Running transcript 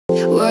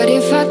What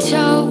if I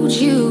told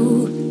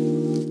you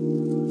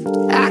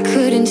I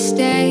couldn't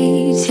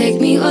stay? Take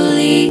me or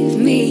leave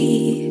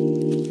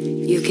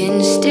me. You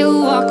can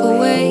still walk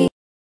away.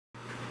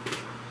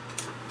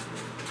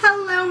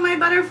 Hello my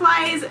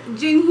butterflies,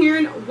 Jen here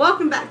and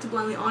welcome back to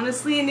Bluntly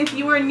Honestly, and if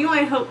you are new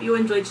I hope you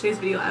enjoyed today's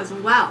video as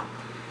well.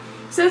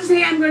 So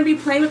today I'm going to be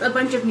playing with a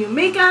bunch of new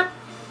makeup,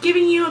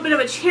 giving you a bit of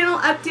a channel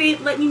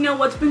update, letting you know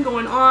what's been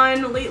going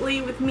on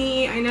lately with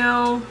me. I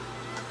know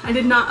I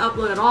did not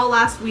upload at all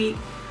last week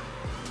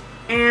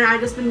and I've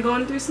just been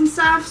going through some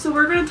stuff, so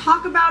we're going to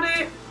talk about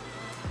it.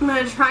 I'm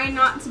going to try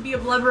not to be a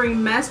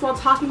blubbering mess while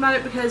talking about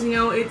it because, you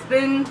know, it's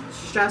been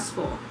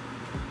stressful.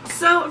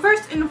 So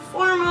first and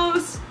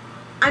foremost,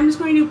 I'm just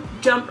going to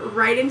jump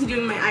right into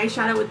doing my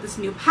eyeshadow with this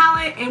new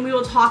palette, and we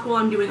will talk while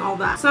I'm doing all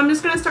that. So I'm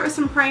just going to start with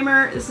some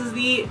primer. This is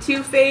the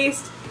Too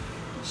Faced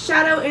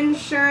Shadow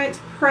Insurance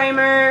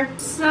Primer.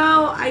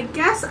 So I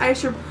guess I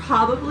should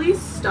probably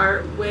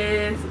start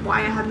with why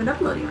I haven't been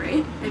uploading,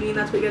 right? I mean,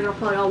 that's what you guys are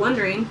probably all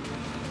wondering.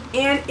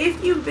 And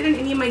if you've been in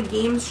any of my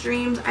game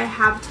streams, I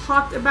have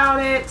talked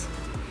about it.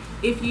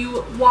 If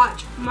you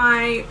watch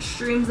my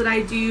streams that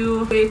I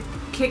do with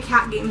Kit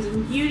Kat Games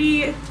and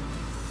Beauty,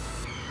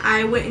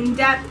 I went in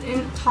depth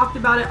and talked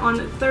about it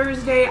on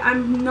Thursday.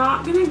 I'm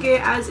not going to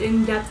get as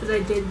in depth as I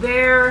did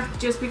there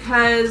just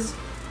because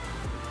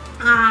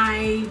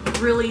I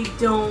really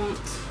don't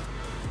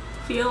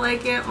feel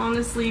like it,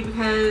 honestly,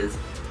 because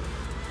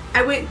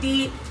I went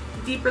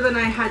deeper than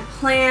I had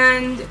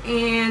planned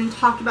and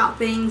talked about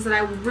things that I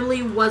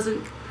really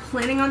wasn't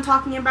planning on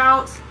talking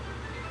about.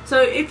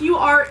 So if you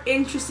are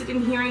interested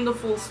in hearing the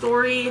full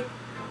story,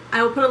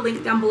 I will put a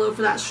link down below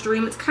for that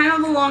stream. It's kind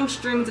of a long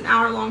stream. It's an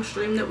hour-long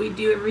stream that we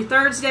do every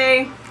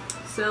Thursday.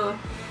 So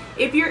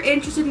if you're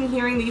interested in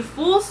hearing the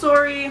full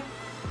story,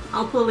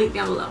 I'll put a link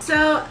down below.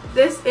 So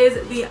this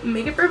is the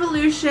Makeup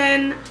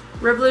Revolution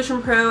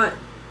Pro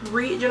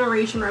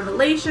Regeneration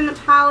Revelation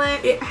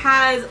palette. It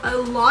has a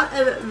lot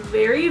of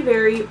very,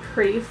 very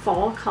pretty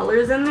fall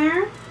colors in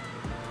there.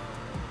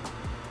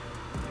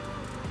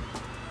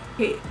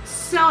 Okay,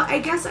 so I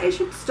guess I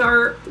should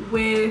start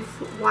with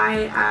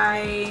why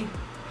I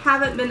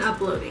haven't been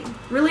uploading.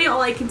 Really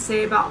all I can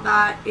say about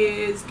that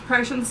is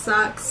depression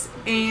sucks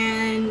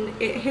and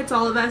it hits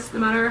all of us no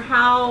matter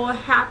how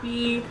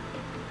happy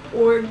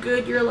or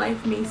good your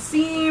life may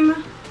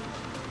seem.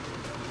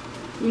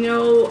 You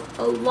know,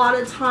 a lot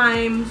of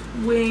times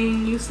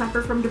when you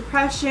suffer from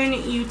depression,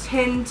 you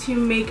tend to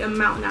make a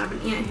mountain out of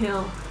an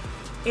anthill.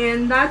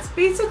 And that's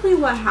basically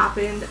what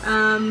happened.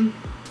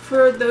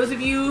 For those of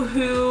you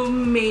who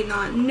may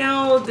not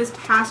know, this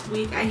past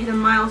week I hit a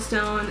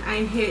milestone.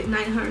 I hit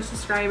 900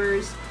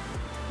 subscribers,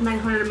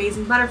 900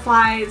 amazing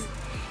butterflies.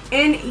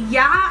 And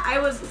yeah, I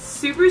was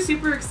super,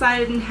 super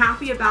excited and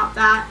happy about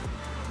that.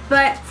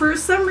 But for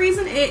some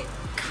reason, it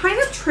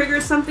kind of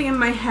triggers something in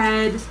my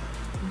head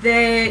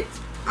that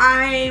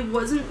I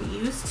wasn't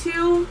used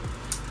to.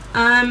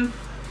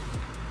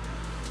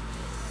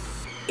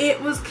 It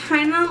was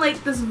kind of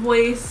like this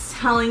voice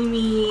telling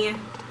me,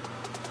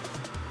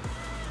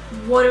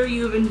 what are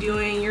you even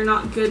doing? You're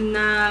not good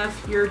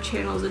enough. Your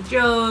channel's a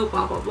joke,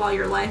 blah, blah, blah.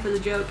 Your life is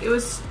a joke. It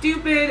was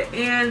stupid,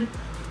 and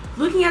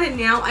looking at it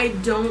now, I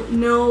don't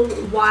know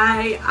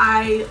why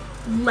I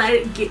let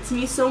it get to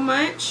me so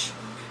much.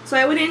 So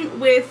I went in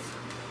with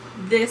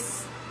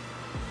this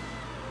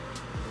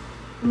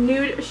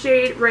nude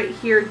shade right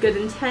here, Good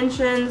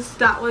Intentions.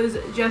 That was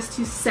just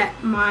to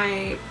set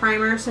my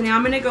primer. So now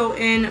I'm going to go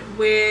in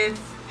with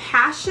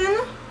Passion,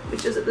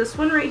 which is this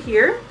one right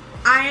here.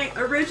 I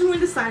originally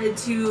decided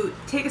to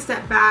take a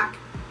step back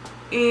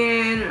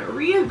and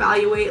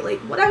reevaluate like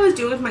what I was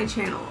doing with my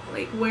channel.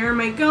 Like, where am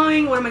I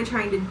going? What am I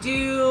trying to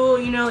do?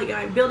 You know, like, am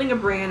I building a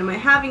brand? Am I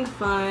having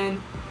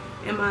fun?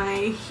 Am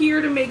I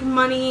here to make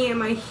money?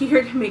 Am I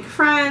here to make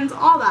friends?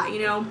 All that,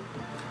 you know.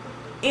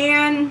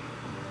 And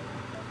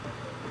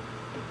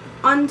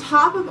on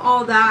top of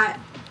all that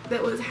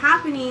was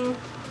happening,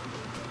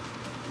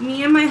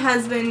 me and my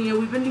husband, you know,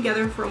 we've been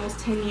together for almost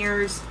 10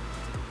 years.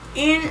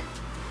 And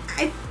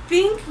I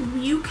think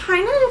you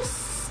kind of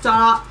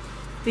stop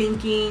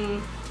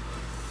thinking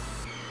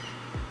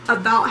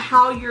about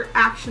how your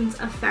actions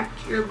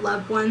affect your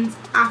loved ones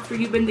after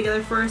you've been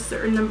together for a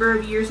certain number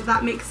of years, if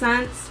that makes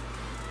sense.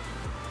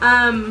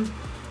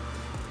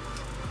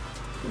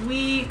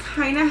 We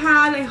kind of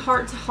had a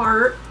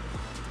heart-to-heart,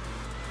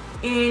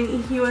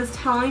 and he was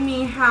telling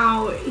me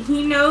how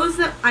he knows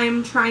that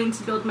I'm trying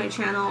to build my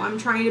channel. I'm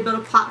trying to build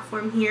a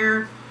platform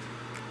here,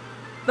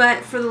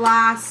 but for the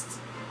last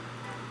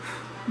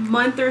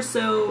month or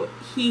so,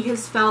 he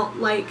has felt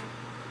like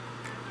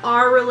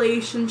our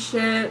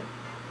relationship,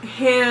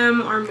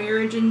 him, our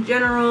marriage in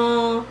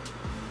general,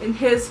 and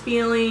his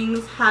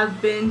feelings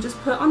have been just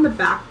put on the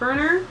back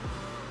burner.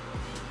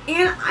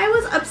 And I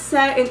was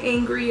upset and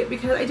angry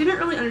because I didn't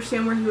really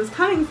understand where he was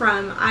coming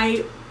from.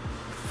 I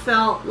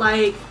felt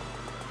like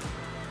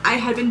I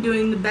had been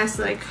doing the best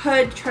that I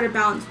could to try to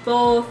balance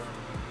both.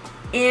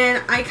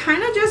 And I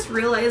kind of just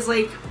realized,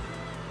 like,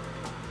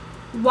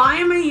 why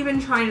am I even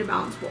trying to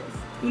balance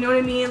both? You know what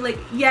I mean? Like,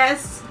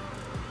 yes,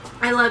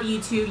 I love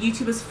YouTube.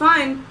 YouTube is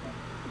fun,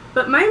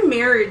 but my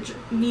marriage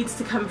needs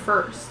to come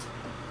first.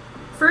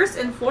 First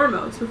and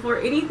foremost, before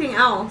anything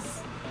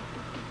else.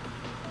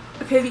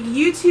 Because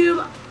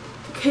YouTube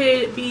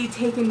could be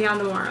taken down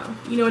tomorrow.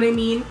 You know what I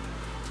mean?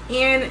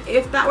 And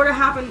if that were to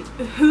happen,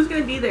 who's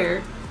going to be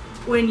there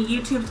when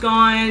YouTube's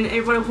gone,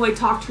 everyone who I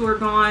talk to are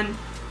gone?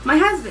 My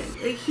husband.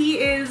 Like, he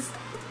is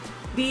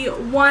the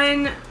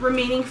one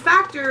remaining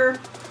factor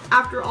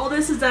after all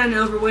this is done and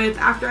over with,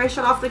 after I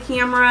shut off the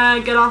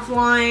camera, get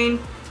offline.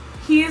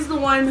 He is the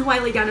one who I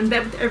lay down in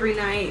bed with every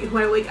night, who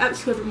I wake up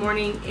to every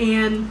morning,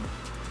 and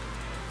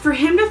for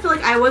him to feel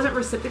like I wasn't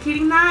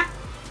reciprocating that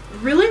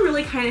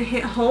really kind of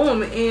hit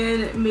home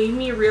and made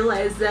me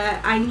realize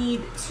that I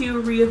need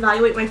to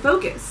reevaluate my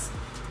focus.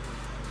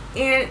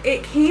 And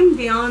it came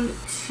down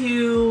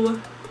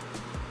to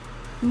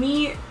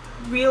me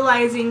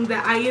realizing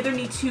that I either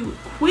need to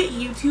quit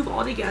YouTube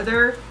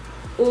altogether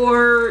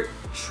or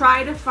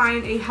try to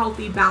find a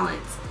healthy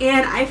balance.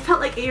 And I felt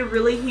like a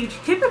really huge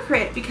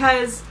hypocrite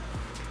because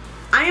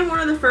I am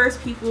one of the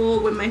first people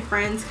when my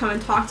friends come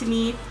and talk to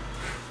me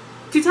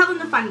to tell them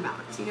to find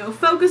balance. You know,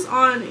 focus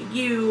on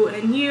you,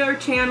 and your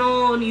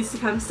channel needs to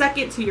come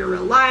second to your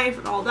real life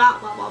and all that,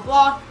 blah blah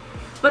blah.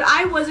 But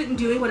I wasn't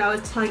doing what I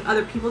was telling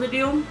other people to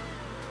do.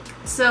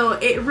 So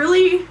it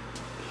really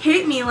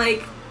hit me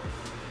like,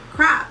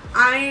 crap,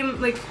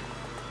 I'm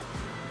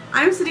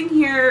sitting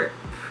here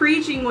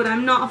preaching what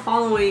I'm not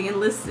following and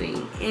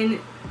listening, and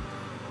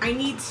I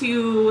need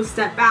to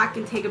step back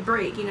and take a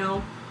break, you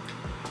know.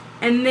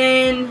 And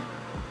then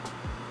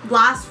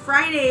last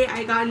Friday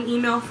I got an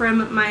email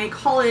from my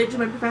college,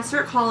 my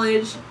professor at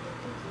college,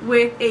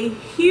 with a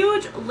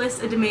huge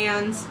list of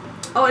demands.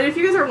 Oh, and if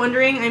you guys are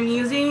wondering, I'm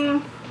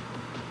using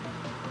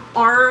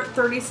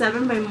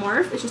R37 by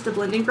Morph. It's just a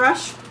blending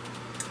brush,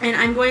 and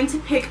I'm going to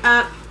pick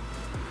up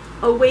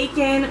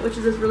Awaken, which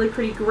is this really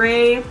pretty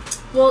gray.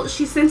 Well,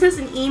 she sent us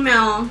an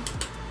email,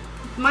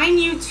 mind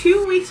you,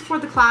 2 weeks before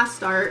the class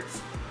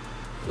starts,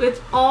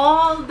 with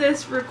all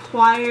this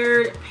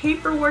required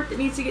paperwork that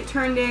needs to get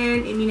turned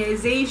in,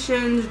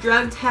 immunizations,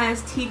 drug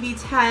tests,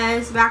 TB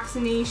tests,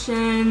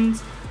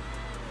 vaccinations,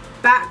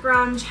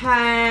 background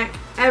check,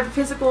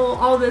 physical,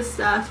 all this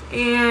stuff.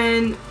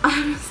 And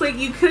I was like,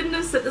 you couldn't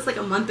have said this like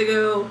a month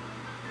ago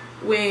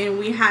when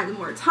we had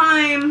more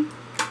time.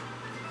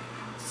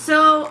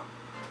 So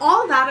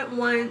all that at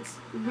once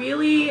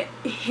really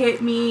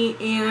hit me,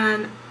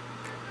 and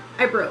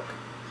I broke.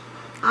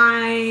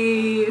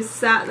 I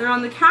sat there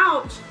on the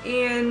couch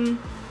and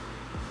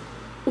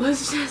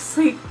was just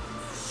like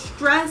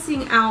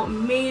stressing out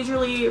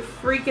majorly,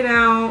 freaking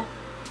out,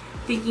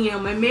 thinking, you know,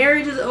 my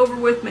marriage is over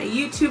with, my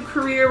YouTube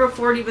career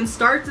before it even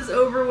starts is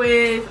over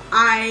with,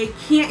 I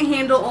can't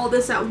handle all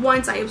this at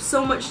once, I have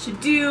so much to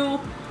do.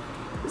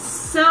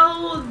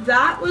 So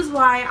that was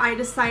why I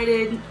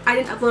decided I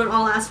didn't upload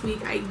all last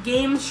week. I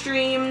game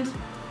streamed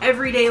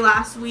every day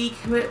last week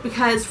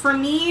because for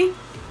me,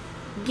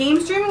 game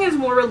streaming is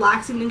more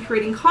relaxing than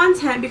creating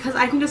content because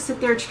I can just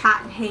sit there,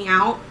 chat, and hang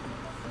out.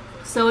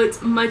 So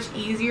it's much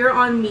easier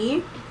on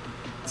me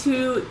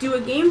to do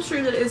a game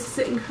stream than it is to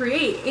sit and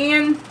create.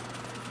 And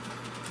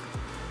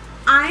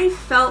I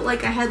felt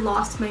like I had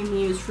lost my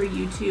muse for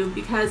YouTube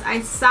because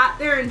I sat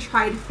there and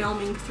tried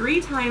filming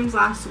 3 times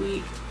last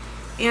week,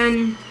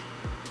 and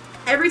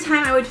every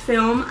time I would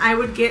film, I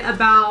would get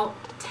about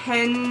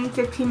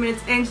 10-15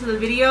 minutes into the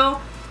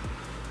video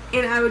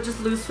and I would just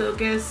lose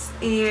focus,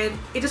 and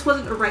it just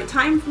wasn't the right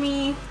time for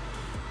me.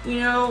 You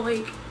know,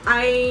 like,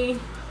 I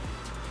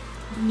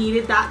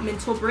needed that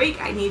mental break.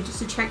 I needed just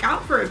to check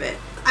out for a bit.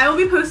 I will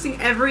be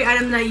posting every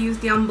item that I use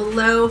down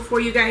below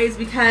for you guys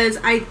because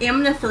I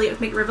am an affiliate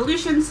with Make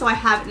Revolution, so I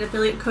have an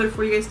affiliate code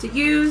for you guys to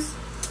use,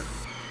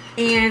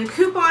 and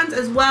coupons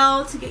as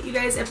well to get you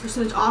guys a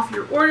percentage off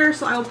your order,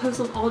 so I will post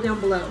those all down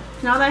below.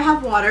 Now that I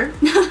have water,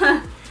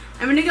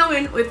 I'm going to go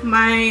in with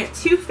my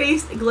Too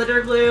Faced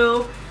glitter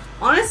glue.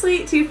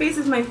 Honestly, Too Faced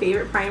is my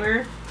favorite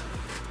primer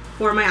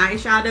for my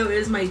eyeshadow. It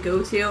is my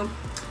go-to.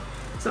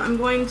 So I'm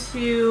going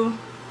to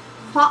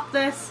plop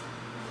this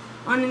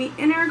on the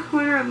inner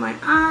corner of my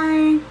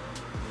eye,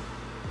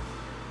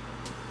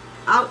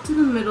 out to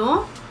the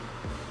middle.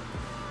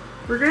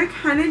 We're going to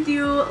kind of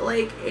do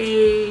like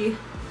a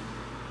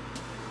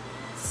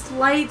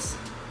slight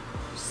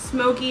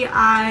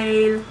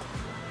smoky-eyed,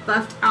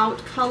 buffed out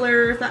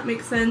color, if that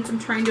makes sense. I'm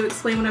trying to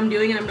explain what I'm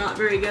doing and I'm not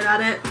very good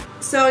at it.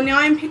 So now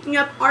I'm picking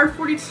up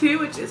R42,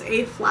 which is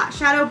a flat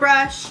shadow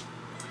brush,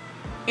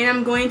 and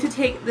I'm going to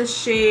take the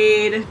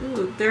shade,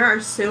 ooh, there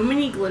are so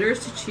many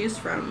glitters to choose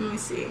from. Let me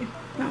see.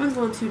 That one's a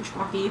little too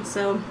chalky,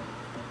 so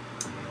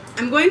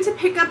I'm going to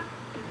pick up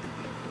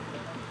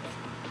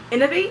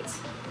Innovate,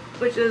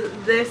 which is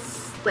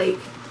this like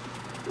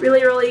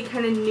really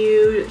kind of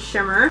nude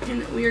shimmer,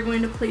 and we are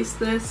going to place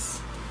this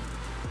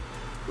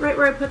right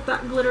where I put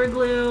that glitter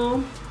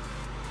glue.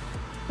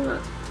 Oh,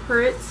 that's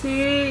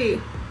pretty.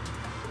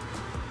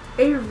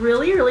 I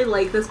really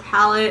like this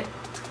palette.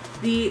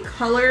 The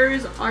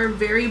colors are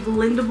very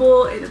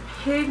blendable and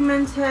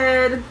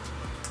pigmented.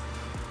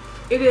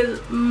 It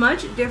is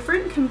much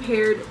different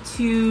compared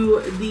to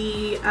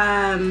the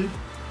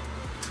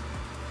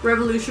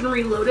Revolution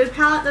Reloaded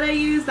palette that I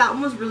used. That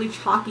one was really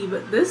chalky,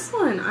 but this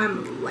one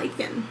I'm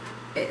liking.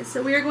 Okay,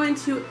 so we are going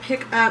to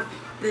pick up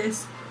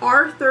this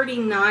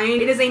R39.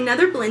 It is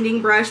another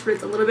blending brush, but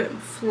it's a little bit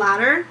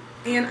flatter.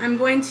 And I'm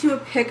going to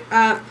pick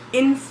up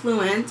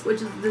Influence,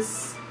 which is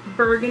this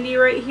burgundy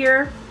right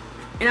here.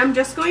 And I'm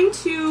just going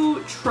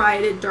to try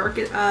to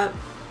darken up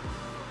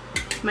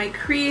my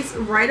crease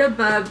right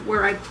above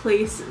where I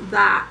place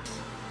that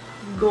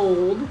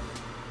gold.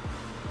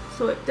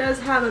 So it does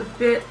have a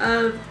bit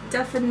of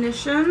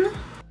definition.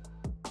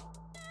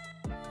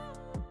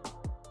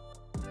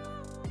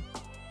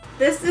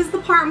 This is the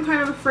part I'm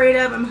kind of afraid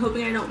of. I'm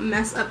hoping I don't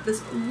mess up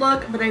this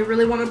look, but I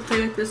really want to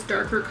play with this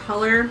darker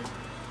color.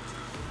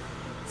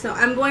 So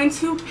I'm going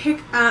to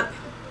pick up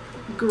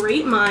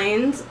Great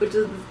Minds, which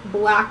is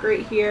black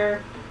right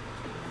here.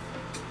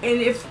 And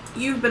if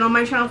you've been on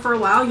my channel for a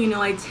while, you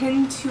know I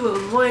tend to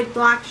avoid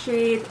black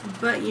shades,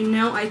 but you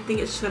know I think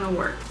it's gonna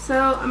work. So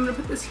I'm gonna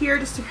put this here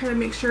just to kind of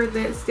make sure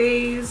that it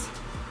stays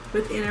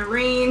within a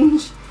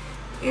range.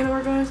 And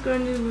we're just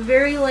going to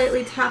very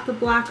lightly tap the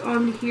black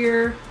onto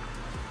here.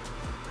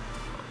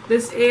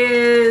 This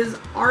is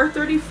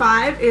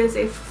R35, it is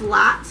a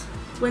flat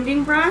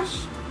blending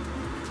brush.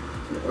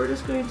 And we're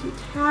just going to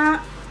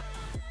tap.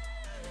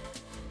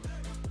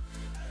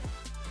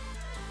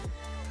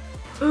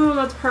 Oh,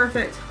 that's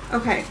perfect.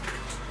 Okay,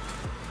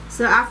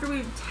 so after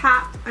we've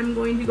tapped, I'm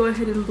going to go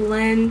ahead and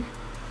blend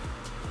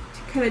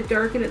to kind of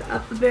darken it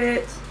up a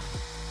bit.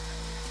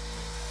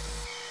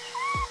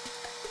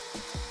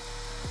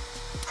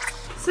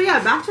 So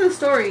yeah, back to the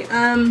story.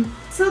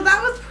 So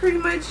that was pretty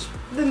much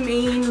the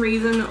main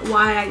reason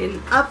why I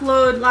didn't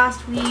upload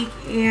last week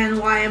and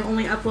why I'm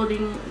only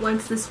uploading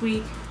once this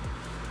week.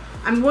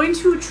 I'm going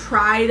to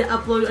try to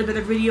upload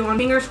another video on,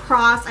 fingers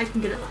crossed I can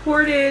get it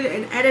recorded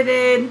and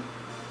edited.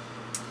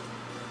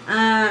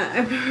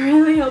 I'm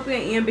really hoping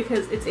I am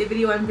because it's a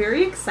video I'm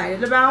very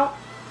excited about.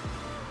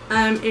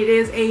 It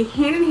is a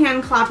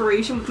hand-in-hand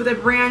collaboration with a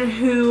brand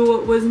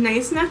who was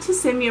nice enough to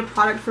send me a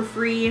product for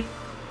free.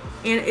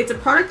 And it's a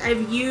product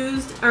I've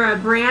used, or a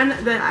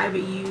brand that I've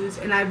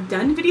used and I've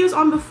done videos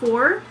on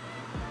before.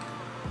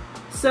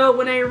 So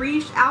when I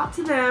reached out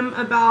to them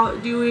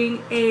about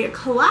doing a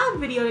collab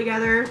video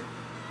together,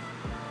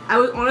 I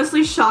was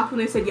honestly shocked when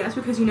they said yes,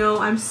 because you know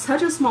I'm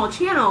such a small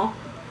channel.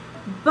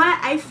 But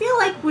I feel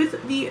like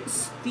with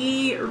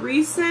the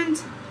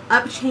recent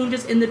up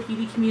changes in the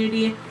beauty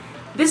community,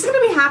 this is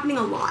going to be happening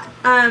a lot.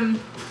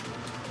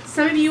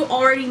 Some of you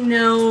already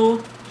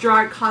know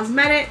Gerard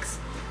Cosmetics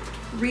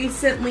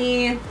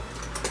recently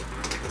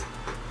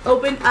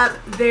opened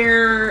up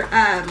their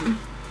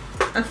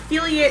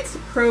affiliate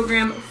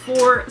program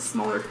for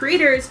smaller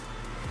creators,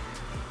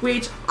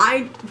 which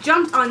I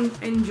jumped on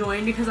and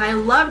joined because I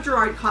love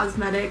Gerard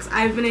Cosmetics.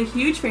 I've been a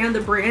huge fan of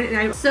the brand,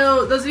 and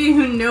so those of you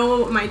who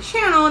know my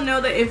channel know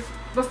that if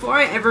before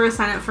I ever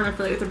sign up for an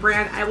affiliate with a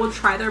brand, I will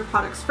try their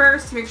products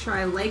first to make sure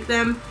I like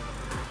them.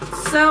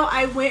 So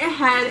I went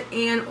ahead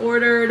and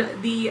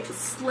ordered the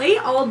Slay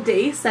All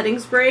Day setting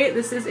spray.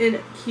 This is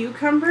in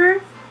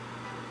Cucumber.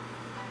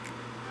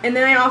 And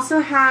then I also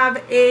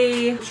have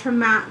a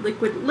Matte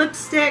liquid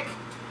lipstick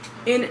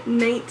in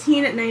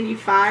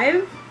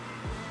 1995.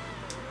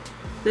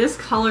 This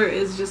color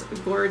is just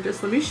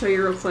gorgeous. Let me show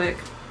you real quick.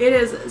 It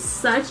is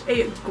such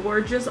a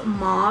gorgeous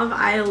mauve.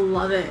 I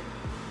love it.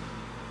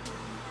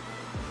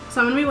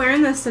 So I'm going to be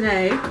wearing this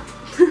today.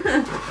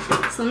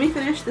 So let me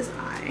finish this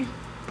eye.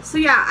 So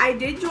yeah, I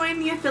did join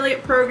the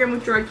affiliate program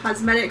with Gerard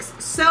Cosmetics.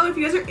 So if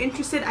you guys are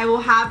interested, I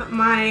will have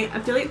my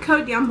affiliate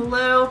code down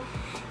below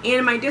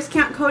and my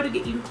discount code to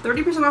get you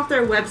 30% off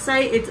their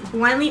website. It's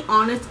Blindly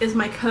Honest is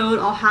my code.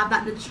 I'll have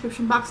that in the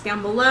description box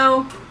down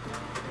below.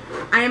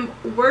 I am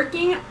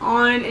working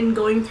on and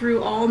going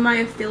through all my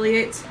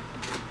affiliate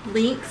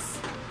links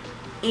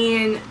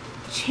and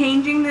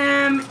changing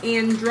them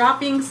and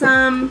dropping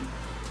some,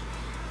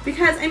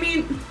 because I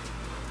mean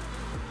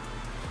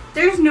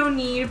there's no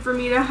need for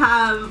me to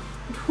have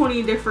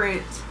 20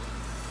 different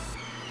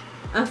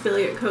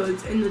affiliate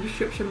codes in the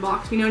description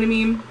box, you know what I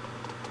mean?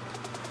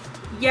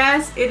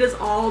 Yes, it is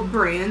all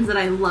brands that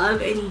I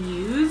love and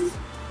use,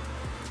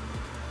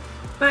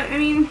 but I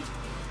mean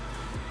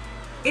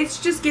it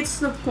just gets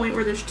to the point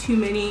where there's too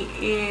many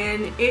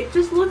and it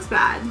just looks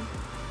bad.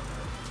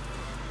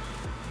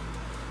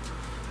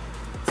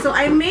 So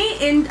I may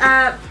end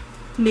up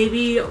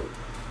maybe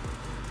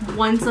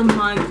once a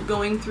month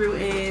going through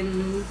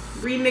and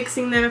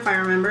remixing them if I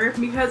remember,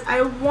 because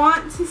I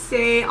want to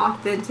stay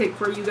authentic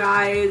for you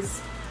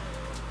guys,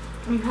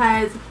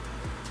 because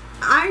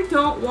I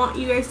don't want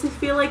you guys to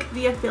feel like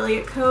the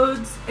affiliate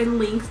codes and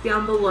links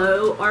down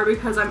below are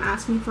because I'm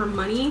asking for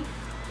money.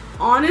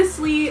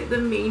 Honestly, the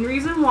main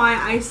reason why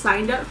I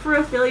signed up for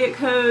affiliate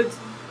codes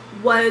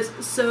was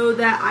so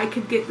that I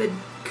could get the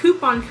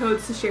coupon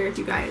codes to share with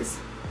you guys.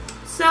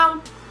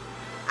 So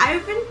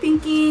I've been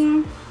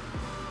thinking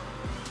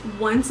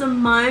once a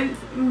month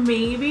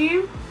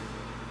maybe.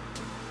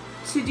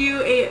 to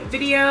do a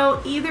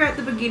video either at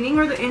the beginning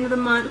or the end of the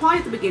month, probably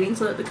at the beginning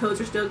so that the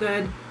codes are still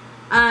good.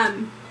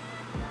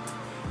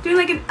 Doing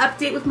like an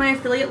update with my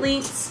affiliate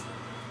links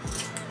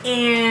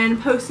and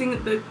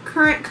posting the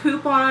current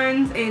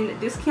coupons and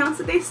discounts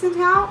that they sent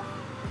out.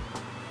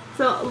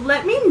 So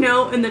let me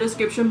know in the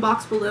description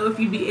box below if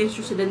you'd be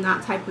interested in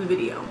that type of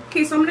video.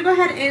 Okay, so I'm going to go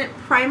ahead and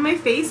prime my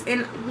face,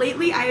 and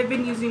lately I have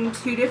been using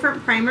two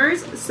different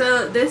primers.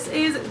 So this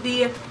is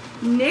the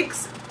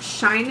NYX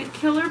Shine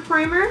Killer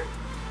Primer,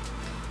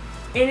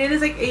 and it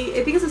is like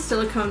I think it's a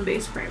silicone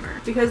based primer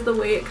because the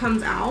way it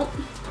comes out,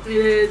 it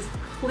is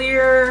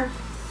clear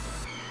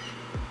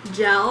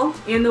gel,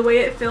 and the way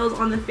it feels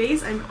on the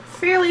face, I'm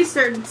fairly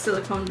certain it's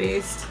silicone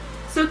based.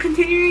 So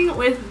continuing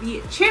with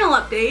the channel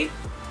update,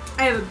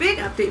 I have a big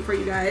update for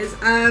you guys.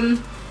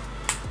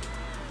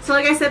 So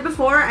like I said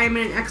before, I'm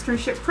in an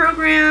externship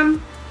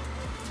program.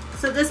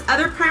 So this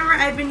other primer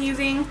I've been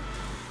using,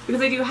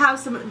 because I do have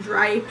some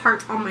dry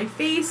parts on my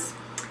face,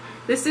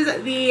 this is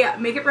the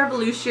Makeup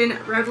Revolution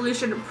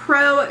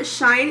Pro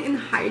Shine and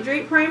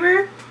Hydrate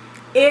Primer.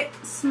 It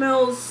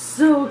smells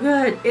so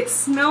good. It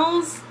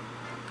smells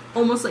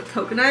almost like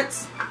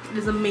coconuts. It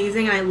is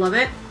amazing and I love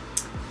it.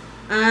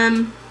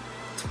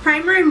 It's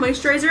primer and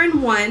moisturizer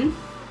in one,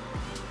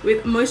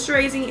 with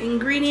moisturizing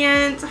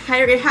ingredients.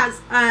 It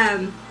has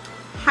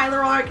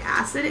hyaluronic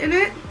acid in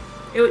it,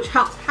 which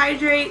helps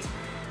hydrate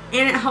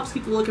and it helps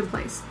keep the look in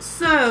place.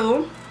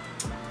 So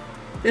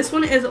this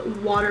one is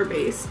water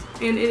based,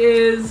 and it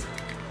is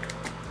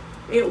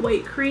a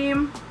white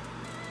cream,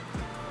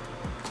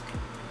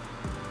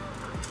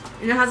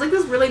 and it has like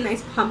this really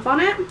nice pump on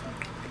it.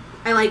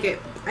 I like it.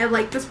 I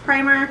like this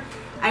primer.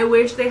 I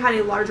wish they had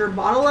a larger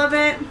bottle of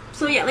it.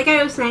 So yeah, like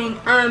I was saying,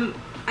 I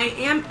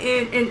am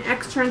in an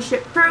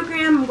externship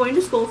program. I'm going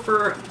to school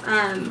for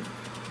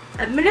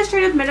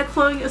administrative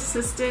medical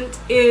assistant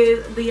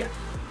is the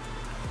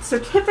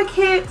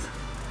certificate,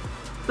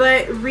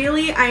 but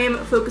really I am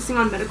focusing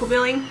on medical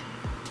billing.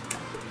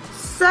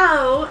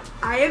 So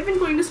I have been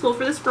going to school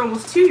for this for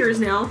almost 2 years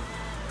now,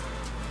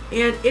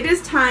 and it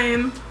is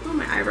time. Oh,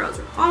 my eyebrows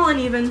are all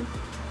uneven.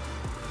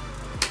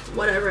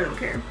 Whatever, I don't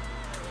care.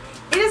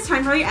 It is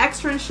time for the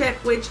externship,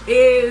 which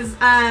is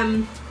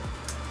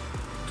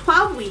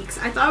 12 weeks.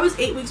 I thought it was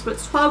 8 weeks, but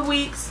it's 12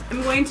 weeks.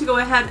 I'm going to go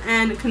ahead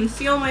and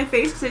conceal my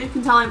face because as you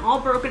can tell, I'm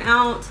all broken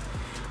out.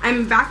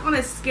 I'm back on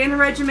a skin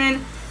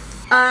regimen,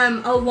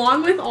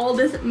 along with all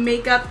this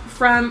makeup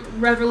from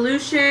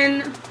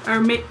Revolution,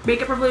 or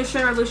Makeup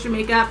Revolution, Revolution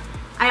Makeup.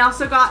 I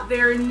also got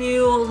their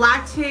new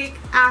lactic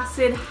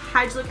acid,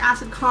 hyaluronic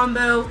acid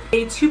combo,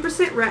 a 2%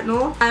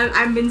 retinol.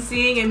 I've been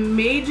seeing a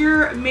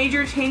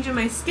major change in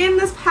my skin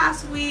this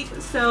past week,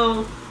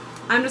 so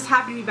I'm just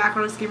happy to be back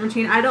on a skin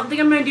routine. I don't think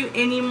I'm going to do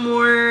any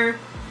more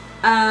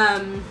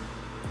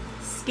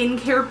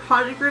skincare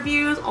product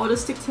reviews. I'll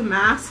just stick to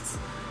masks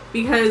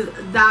because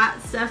that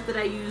stuff that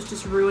I used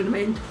just ruined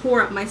and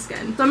tore up my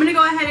skin. So I'm going to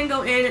go ahead and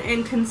go in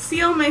and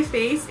conceal my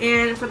face,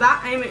 and for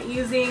that I'm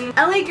using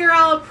LA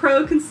Girl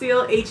Pro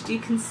Conceal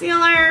HD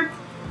Concealer,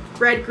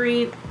 red,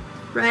 green,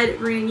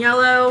 and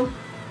yellow.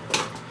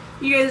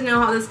 You guys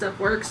know how this stuff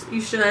works.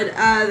 You should.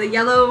 The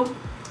yellow,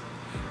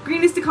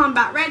 green is to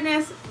combat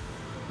redness.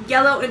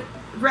 Yellow and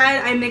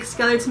red I mixed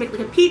together to make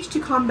like a peach to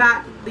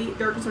combat the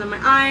darkness under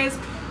my eyes,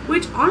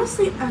 which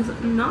honestly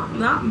is not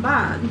that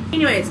bad.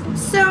 Anyways,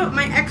 so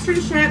my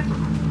externship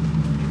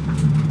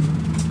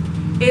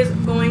is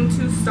going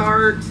to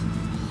start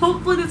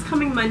hopefully this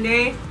coming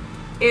Monday.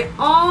 It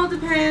all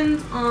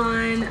depends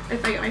on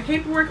if I get my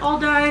paperwork all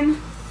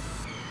done.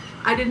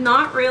 I did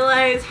not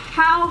realize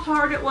how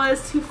hard it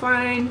was to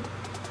find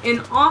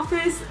an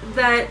office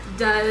that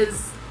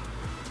does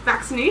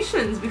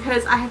vaccinations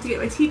because I have to get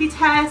my TB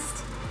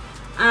test.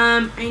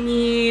 I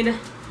need, I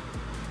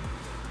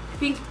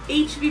think,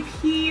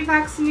 HVP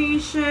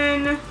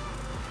vaccination.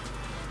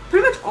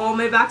 Pretty much all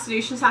my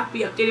vaccinations have to be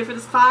updated for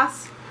this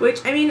class,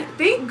 which, I mean,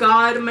 thank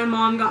God my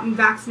mom got me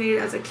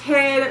vaccinated as a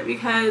kid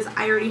because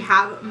I already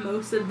have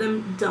most of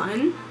them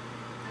done.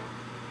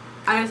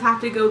 I just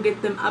have to go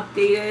get them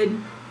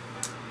updated.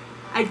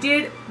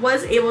 I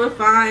was able to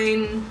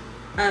find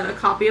a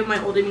copy of my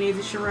old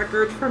immunization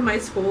record from my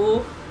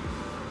school,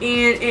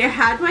 and it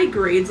had my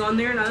grades on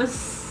there, and I was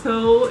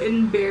so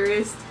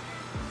embarrassed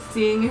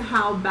seeing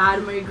how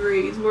bad my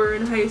grades were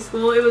in high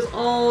school. It was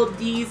all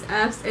D's,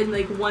 F's, and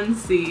like 1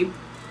 C.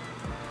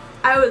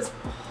 I was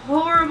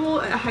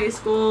horrible at high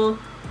school,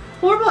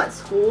 horrible at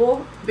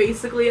school,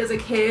 basically as a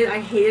kid. I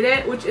hated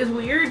it, which is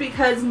weird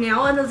because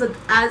now as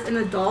an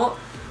adult,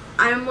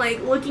 I'm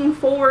like looking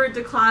forward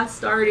to class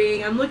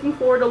starting. I'm looking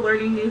forward to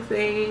learning new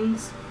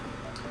things.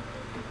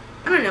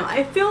 I don't know,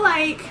 I feel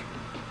like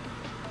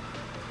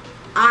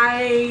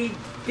I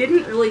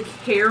didn't really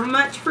care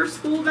much for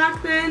school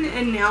back then,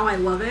 and now I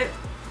love it.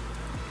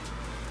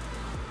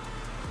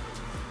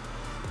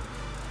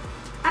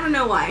 I don't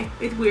know why.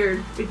 It's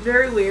weird. It's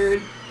very weird.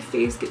 My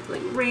face gets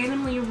like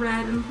randomly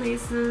red in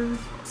places.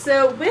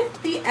 So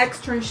with the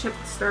externship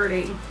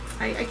starting,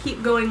 I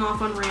keep going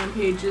off on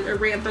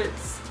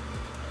rampants.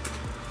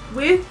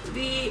 With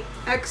the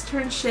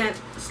externship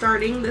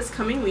starting this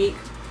coming week.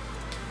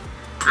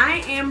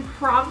 I am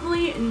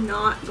probably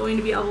not going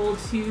to be able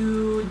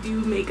to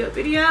do makeup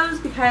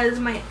videos because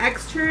the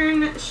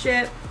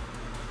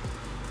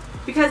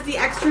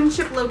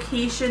externship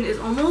location is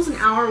almost an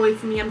hour away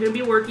from me. I'm going to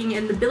be working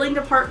in the billing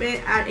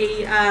department at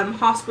a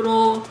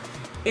hospital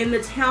in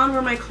the town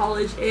where my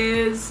college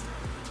is,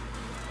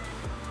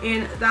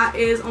 and that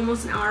is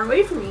almost an hour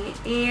away from me,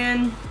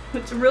 and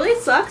which really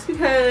sucks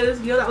because,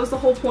 you know, that was the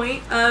whole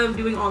point of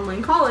doing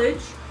online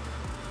college,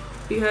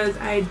 because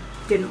I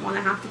didn't want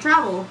to have to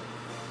travel.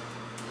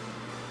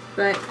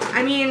 But,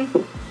 I mean,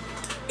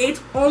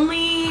 it's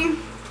only, I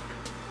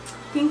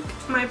think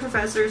my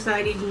professor said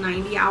I need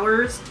 90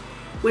 hours,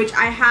 which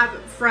I have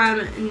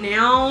from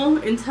now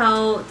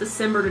until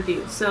December to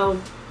do. So,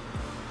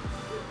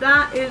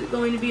 that is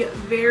going to be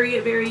very,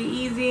 very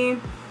easy.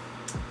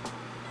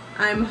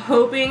 I'm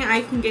hoping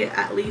I can get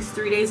at least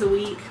 3 days a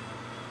week,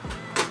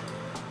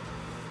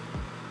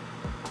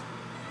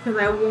 because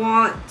I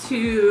want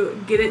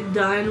to get it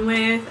done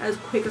with as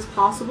quick as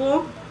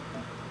possible.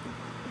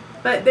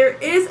 But there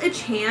is a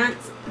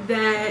chance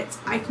that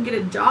I can get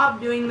a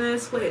job doing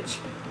this,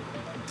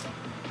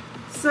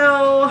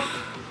 so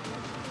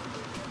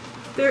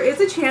there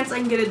is a chance I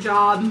can get a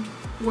job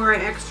where I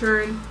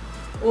extern,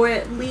 or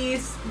at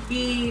least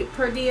be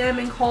per diem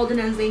and called in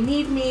as they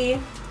need me,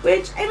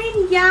 which, I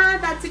mean, yeah,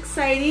 that's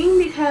exciting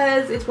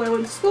because it's what I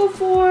went to school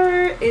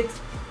for. It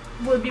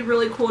would be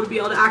really cool to be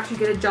able to actually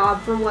get a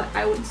job for what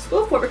I went to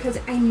school for, because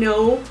I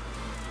know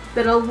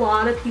that a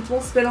lot of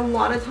people spend a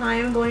lot of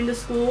time going to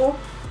school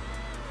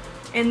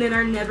and then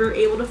are never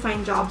able to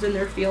find jobs in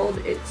their field.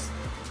 It's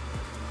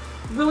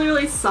really,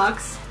 really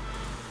sucks.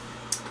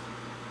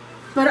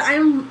 But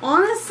I'm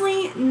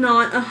honestly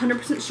not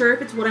 100% sure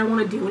if it's what I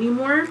want to do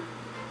anymore.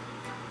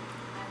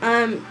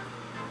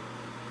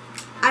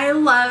 I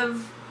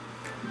love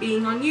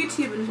being on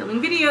YouTube and filming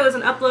videos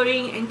and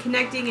uploading and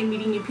connecting and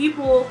meeting new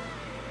people.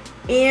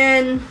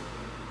 And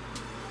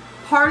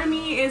part of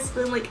me is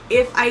feeling like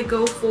if I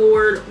go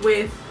forward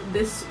with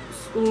this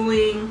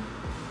schooling,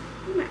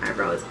 my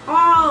eyebrow is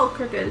all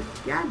crooked.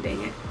 God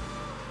dang it.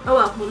 Oh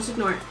well, we'll just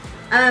ignore it.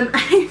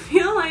 I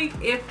feel like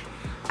if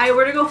I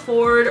were to go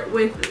forward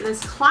with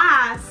this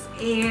class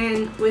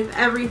and with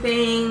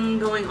everything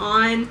going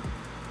on,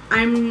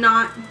 I'm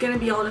not going to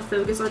be able to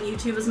focus on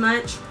YouTube as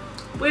much,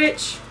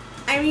 which,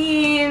 I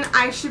mean,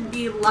 I should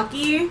be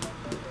lucky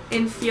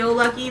and feel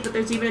lucky that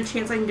there's even a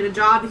chance I can get a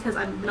job, because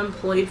I've been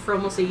employed for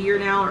almost a year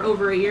now, or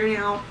over a year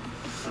now.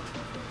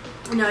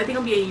 No, I think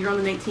it'll be a year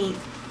on the 19th.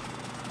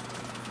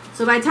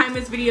 So by the time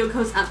this video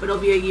goes up, it'll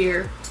be a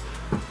year.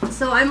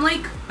 So I'm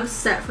like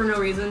upset for no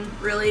reason,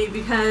 really,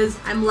 because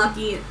I'm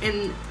lucky,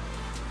 and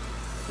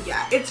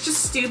yeah, it's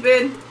just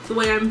stupid the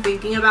way I'm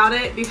thinking about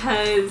it,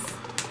 because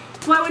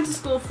it's what I went to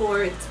school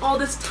for. It's all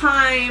this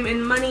time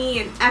and money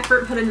and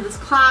effort put into this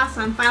class,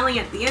 and I'm finally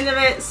at the end of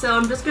it, so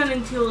I'm just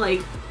going to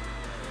like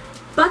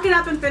buck it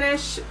up and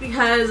finish,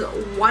 because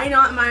why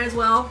not, might as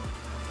well.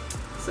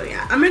 So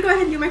yeah, I'm going to go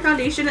ahead and do my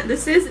foundation.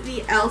 This is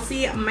the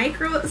Elsie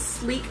Micro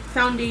Sleek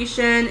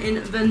Foundation in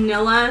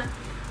Vanilla.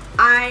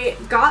 I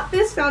got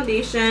this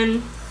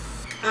foundation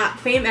at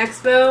Fame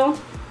Expo,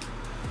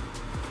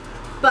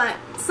 but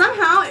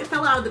somehow it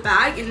fell out of the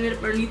bag and ended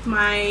up underneath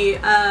my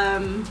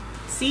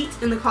seat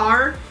in the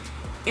car,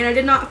 and I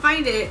did not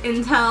find it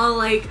until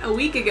like a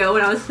week ago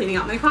when I was cleaning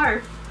out my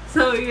car.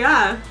 So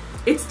yeah,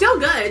 it's still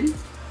good.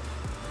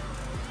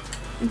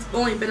 It's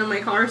only been in my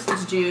car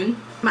since June.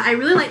 But I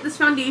really like this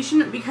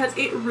foundation because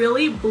it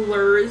really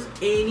blurs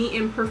any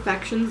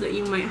imperfections that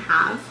you might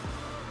have.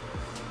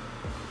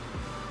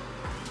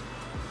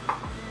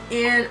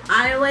 And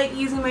I like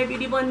using my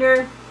beauty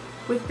blender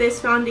with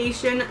this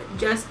foundation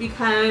just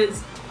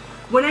because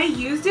when I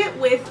used it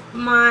with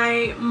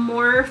my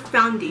more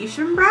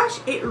foundation brush,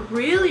 it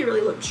really,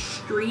 really looked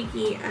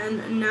streaky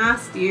and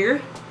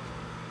nastier.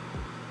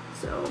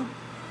 So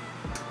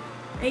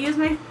I use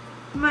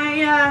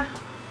my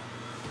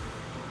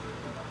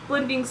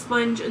blending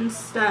sponge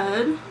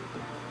instead,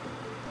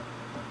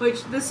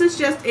 which this is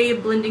just a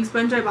blending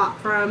sponge I bought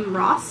from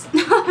Ross.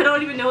 I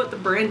don't even know what the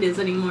brand is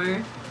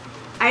anymore.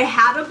 I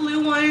had a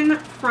blue one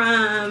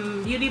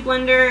from Beauty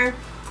Blender.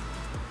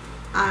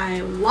 I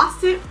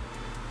lost it.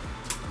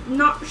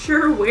 Not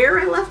sure where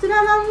I left it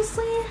at,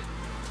 honestly.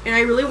 And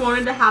I really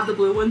wanted to have the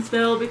blue one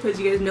still because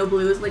you guys know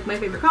blue is like my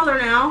favorite color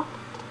now.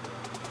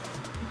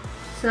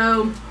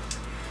 So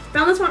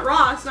found this one at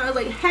Ross and I was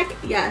like, heck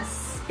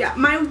yes. Yeah,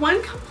 my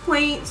one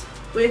complaint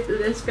with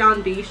this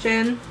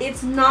foundation,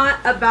 it's not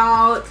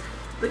about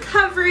the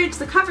coverage.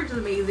 The coverage is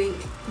amazing.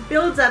 It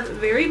builds up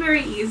very,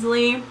 very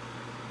easily.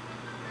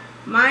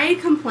 My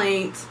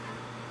complaint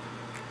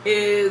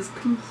is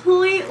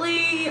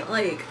completely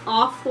like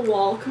off the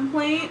wall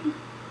complaint.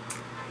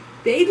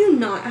 They do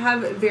not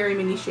have very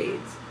many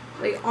shades.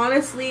 Like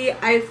honestly,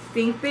 I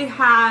think they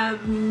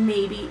have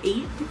maybe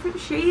 8 different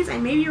shades. I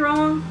may be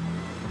wrong,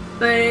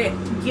 but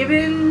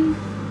given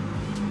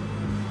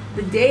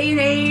the day and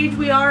age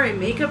we are in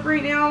makeup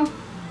right now,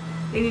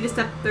 they need to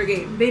step up their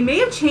game. They may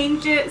have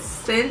changed it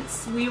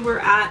since we were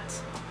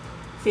at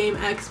Fame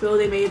Expo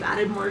they may have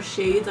added more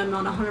shades. I'm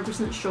not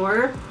 100%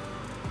 sure.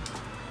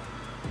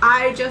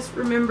 I just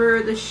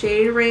remember the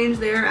shade range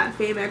there at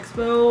Fame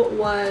Expo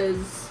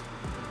was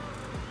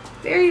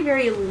very,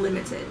 very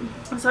limited.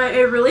 So I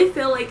really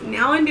feel like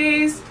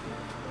nowadays,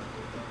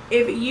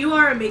 if you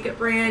are a makeup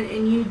brand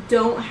and you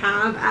don't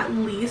have at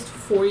least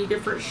 40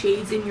 different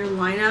shades in your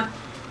lineup,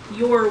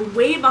 you're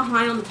way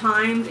behind on the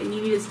times and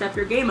you need to step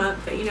your game up.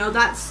 But you know,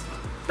 that's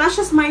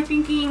just my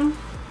thinking,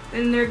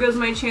 and there goes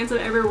my chance of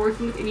ever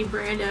working with any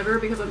brand ever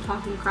because I'm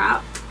talking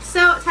crap.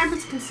 So time for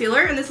some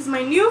concealer, and this is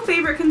my new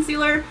favorite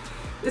concealer.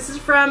 This is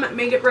from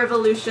Makeup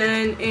Revolution,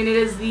 and it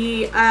is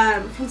the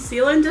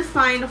Conceal and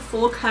Define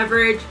Full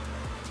Coverage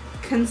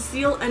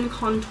Conceal and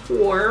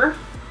Contour.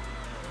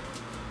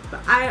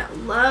 But I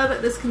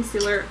love this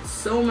concealer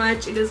so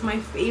much. It is my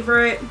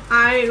favorite.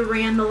 I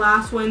ran the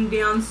last one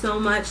down so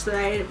much that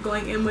I ended up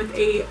going in with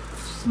a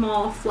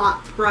small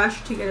flat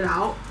brush to get it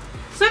out.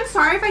 So I'm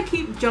sorry if I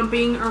keep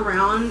jumping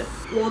around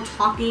while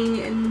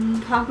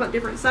talking about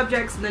different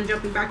subjects and then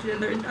jumping back to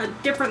a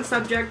different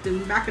subject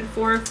and back and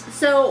forth.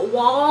 So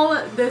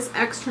while this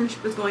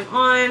externship is going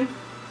on,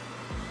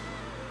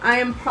 I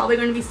am probably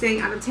going to be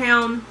staying out of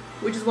town,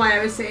 which is why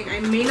I was saying I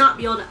may not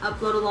be able to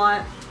upload a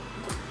lot.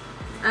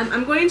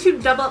 I'm going to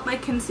double up my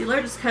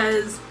concealer just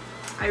because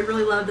I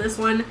really love this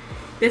one.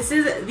 This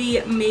is the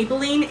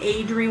Maybelline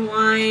Age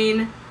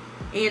Rewind,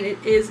 and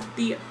it is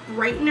the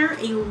Brightener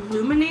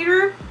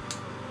Illuminator.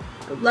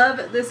 I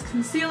love this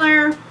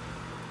concealer.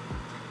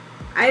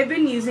 I've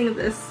been using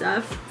this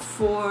stuff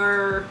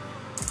for,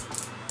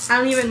 I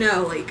don't even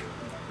know, like,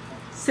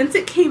 since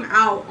it came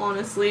out,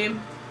 honestly.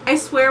 I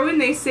swear when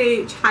they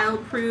say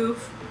childproof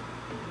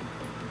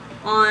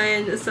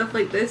on stuff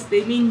like this,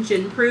 they mean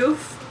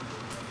gin-proof,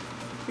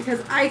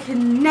 because I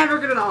can never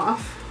get it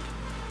off.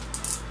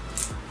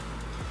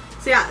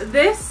 So yeah,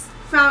 this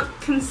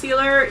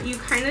concealer, you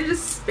kind of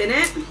just spin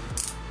it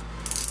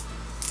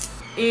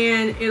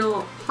and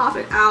it'll pop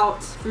it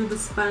out through the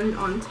sponge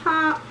on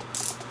top,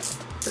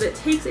 but it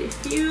takes a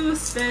few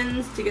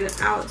spins to get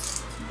it out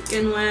to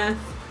begin with.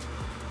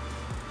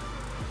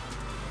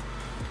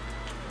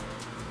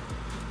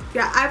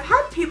 Yeah, I've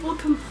had people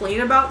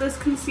complain about this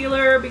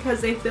concealer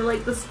because they feel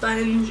like the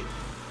sponge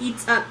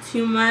eats up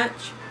too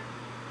much.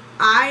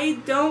 I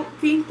don't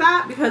think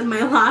that, because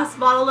my last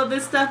bottle of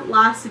this stuff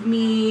lasted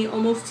me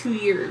almost 2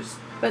 years.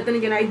 But then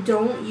again, I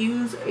don't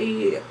use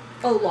a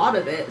lot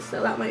of it,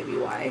 so that might be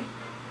why.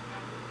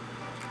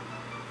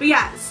 But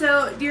yeah,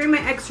 so during my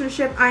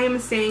externship, I am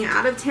staying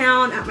out of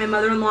town at my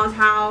mother-in-law's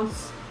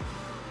house.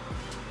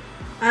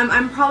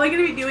 I'm probably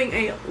going to be doing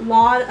a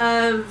lot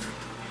of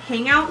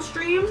hangout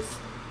streams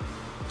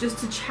just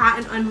to chat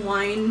and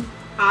unwind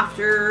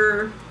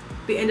after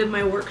the end of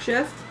my work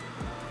shift,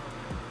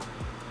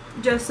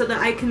 just so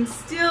that I can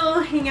still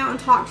hang out and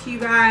talk to you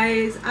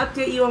guys,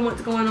 update you on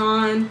what's going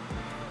on.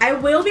 I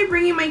will be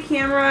bringing my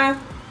camera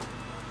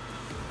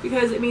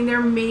because, I mean,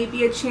 there may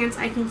be a chance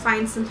I can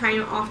find some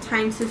off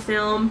time to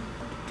film.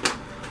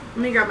 Let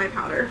me grab my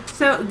powder.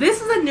 So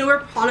this is a newer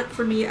product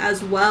for me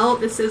as well.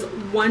 This is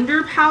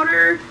Wonder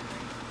Powder,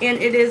 and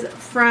it is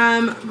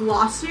from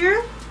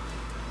Glossier.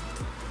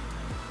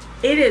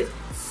 It is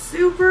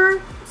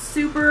super,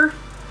 super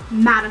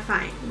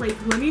mattifying. Like,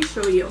 let me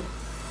show you.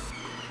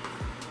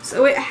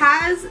 So it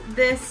has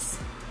this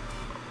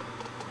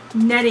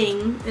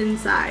netting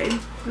inside.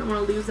 I don't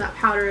want to lose that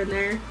powder in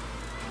there.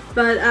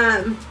 But,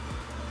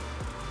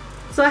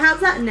 so it has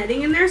that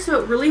netting in there, so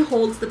it really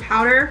holds the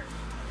powder.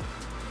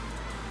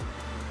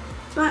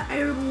 But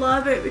I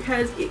love it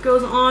because it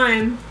goes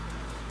on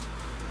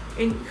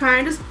and you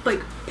kind of just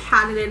like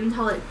pat it in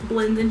until it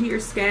blends into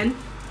your skin.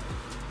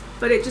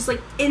 But it just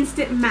like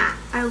instant matte.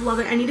 I love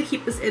it. I need to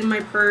keep this in my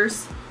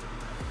purse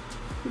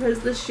because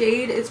the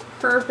shade is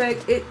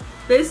perfect.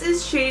 This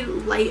is shade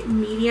light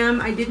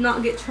medium. I did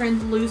not get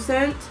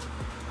translucent.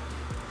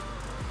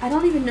 I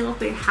don't even know if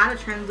they had a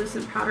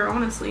translucent powder,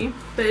 honestly.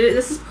 But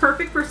this is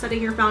perfect for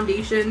setting your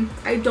foundation.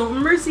 I don't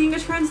remember seeing a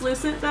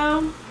translucent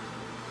though,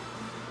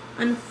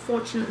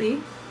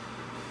 unfortunately.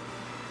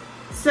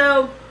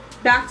 So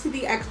back to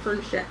the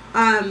externship.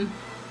 I've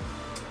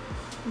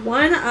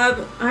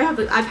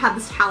had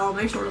this towel on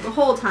my shoulder the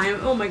whole time.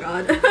 Oh my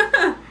god.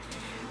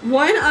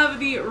 One of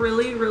the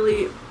really,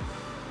 really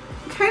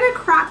kind of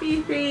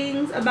crappy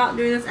things about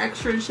doing this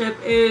externship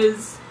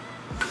is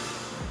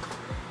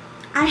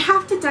I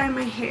have to dye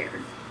my hair,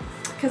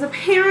 because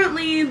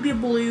apparently the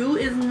blue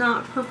is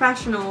not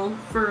professional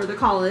for the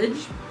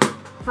college.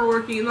 For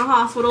working in the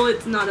hospital,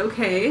 it's not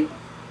okay.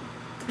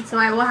 So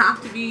I will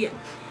have to be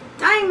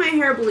dyeing my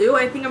hair blue.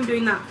 I think I'm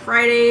doing that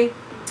Friday.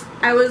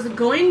 I was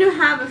going to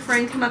have a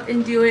friend come up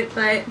and do it,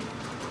 but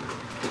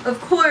of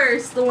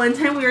course, the one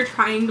time we were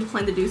trying to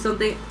plan to do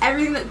something,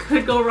 everything that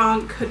could go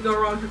wrong could go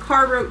wrong. Her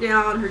car broke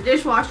down, her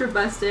dishwasher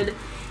busted.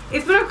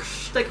 It's been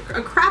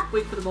a crap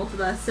week for the both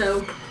of us,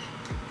 so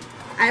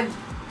I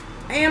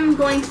am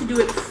going to do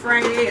it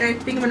Friday, and I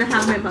think I'm going to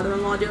have my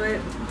mother-in-law do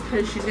it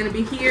because she's going to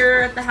be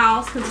here at the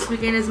house because this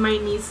weekend is my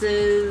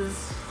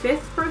niece's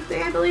 5th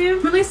birthday, I believe.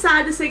 I'm really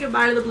sad to say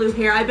goodbye to the blue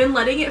hair. I've been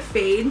letting it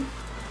fade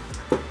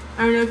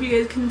I don't know if you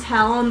guys can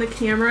tell on the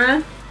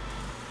camera,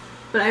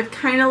 but I've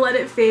kind of let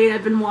it fade.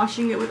 I've been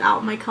washing it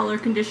without my color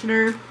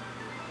conditioner.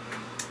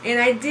 And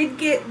I did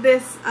get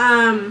this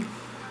ion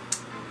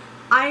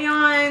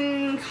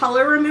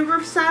color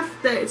remover stuff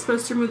that it's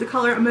supposed to remove the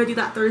color. I'm going to do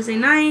that Thursday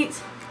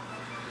night.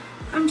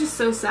 I'm just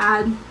so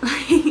sad.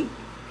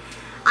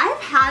 I've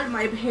had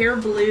my hair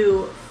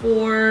blue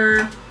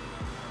for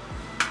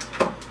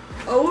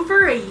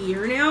over a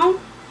year now.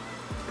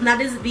 And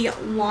that is the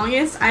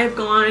longest I've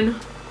gone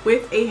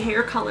with a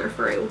hair color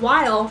for a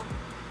while.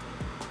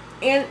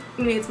 And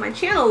I mean, it's my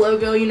channel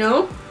logo, you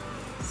know?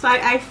 So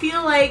I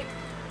feel like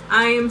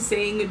I am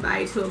saying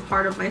goodbye to a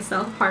part of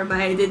myself, a part of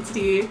my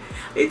identity.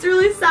 It's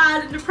really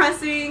sad and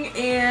depressing,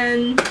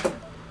 and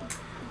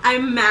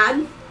I'm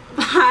mad.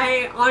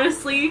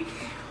 Honestly,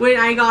 when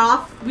I got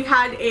off, we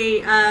had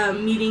a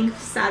meeting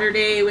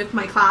Saturday with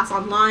my class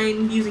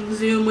online using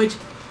Zoom, which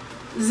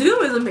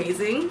Zoom is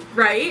amazing,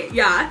 right?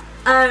 Yeah.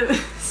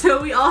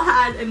 So we all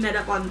had a met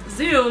up on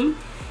Zoom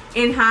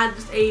and had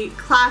just a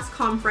class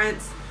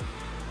conference.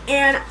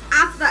 And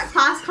after that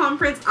class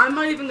conference, I'm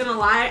not even gonna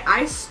lie,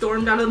 I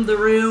stormed out of the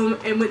room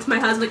and went to my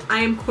husband like, I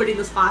am quitting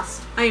this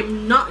class. I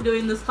am not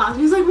doing this class.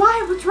 And he's like,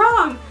 why? What's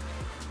wrong?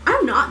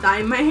 I'm not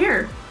dyeing my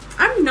hair.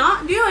 I'm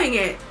not doing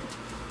it.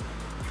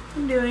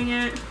 I'm doing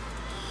it.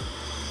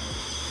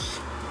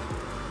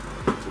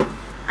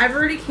 I've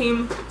already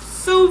came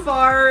so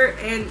far,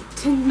 and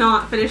to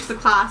not finish the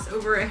class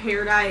over a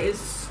hair dye is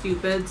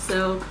stupid.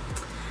 So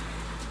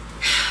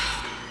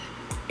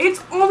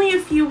it's only a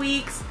few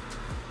weeks.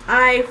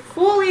 I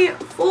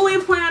fully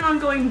plan on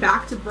going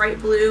back to bright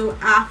blue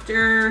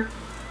after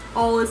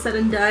all is said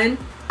and done.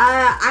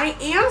 I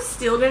am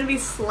still going to be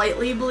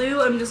slightly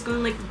blue. I'm just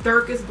going like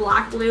darkest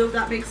black blue, if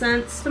that makes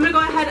sense. So I'm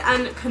going to go ahead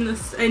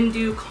and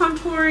do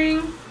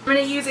contouring. I'm going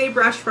to use a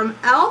brush from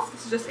e.l.f.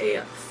 This is just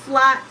a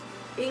flat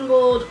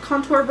angled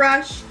contour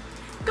brush.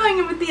 Going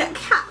in with the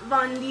Kat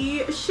Von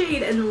D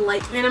Shade and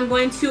Light. And I'm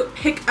going to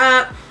pick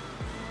up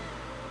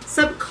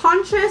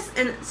Subconscious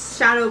and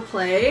Shadow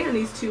Play, and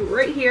these two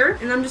right here,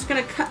 and I'm just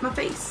gonna cut my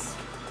face.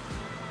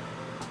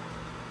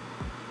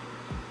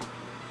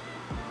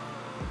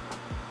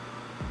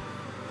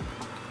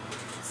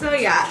 So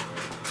yeah,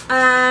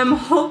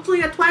 hopefully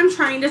that's why I'm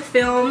trying to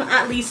film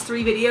at least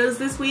 3 videos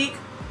this week,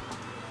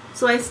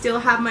 so I still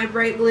have my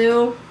bright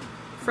blue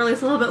for at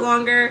least a little bit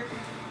longer.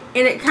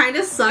 And it kind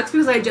of sucks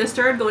because I just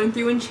started going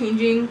through and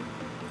changing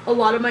a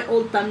lot of my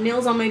old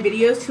thumbnails on my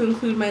videos to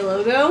include my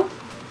logo.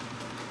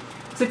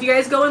 So if you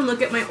guys go and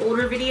look at my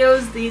older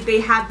videos,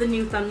 they have the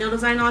new thumbnail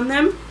design on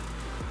them.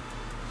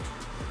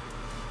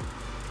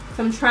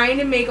 So I'm trying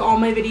to make all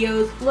my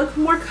videos look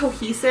more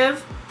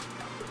cohesive,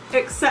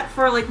 except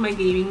for like my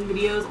gaming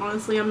videos.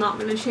 Honestly, I'm not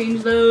going to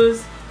change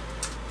those.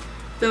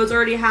 Those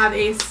already have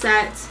a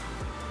set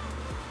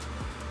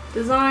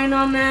design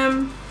on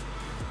them,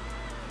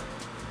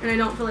 and I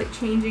don't feel like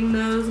changing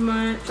those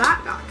much.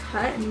 That got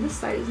cut, and this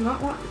side is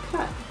not wanting to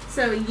cut.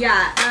 So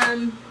yeah,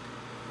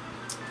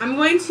 I'm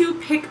going to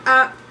pick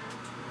up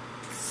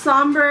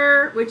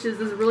Somber, which is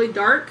this really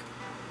dark,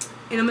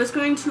 and I'm just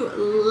going to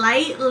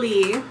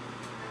lightly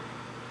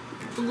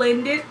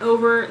blend it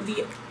over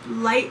the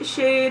light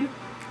shade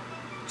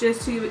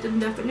just to give it some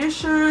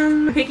definition.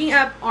 I'm picking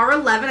up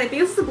R11. I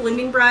think this is a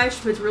blending brush,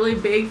 but it's really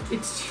big.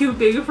 It's too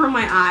big for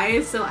my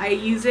eyes, so I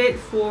use it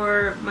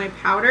for my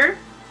powder.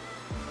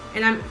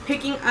 And I'm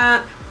picking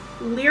up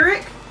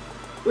Lyric,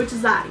 which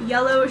is that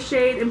yellow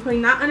shade, and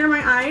putting that under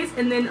my eyes,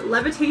 and then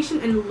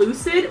Levitation and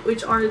Lucid,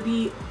 which are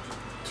the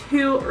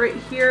two right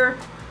here.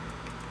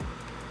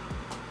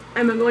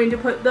 I'm going to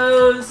put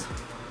those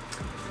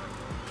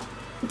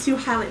to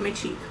highlight my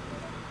cheek.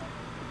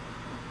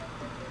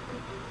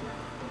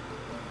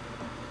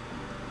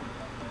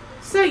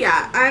 So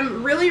yeah,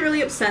 I'm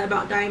really upset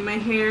about dyeing my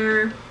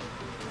hair.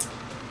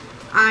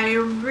 I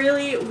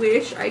really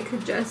wish I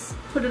could just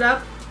put it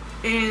up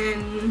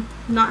and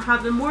not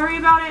have them worry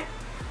about it.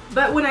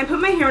 But when I put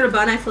my hair in a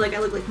bun, I feel like I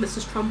look like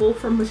Mrs. Trumbull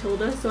from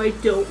Matilda, so I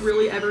don't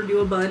really ever do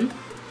a bun.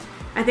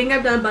 I think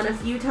I've done a bun a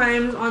few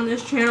times on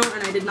this channel,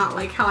 and I did not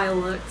like how I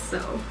looked,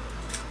 so.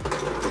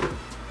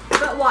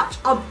 But watch,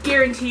 I'll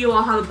guarantee you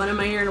I'll have a bun in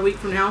my hair in a week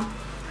from now.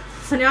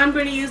 So now I'm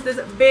going to use this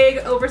big,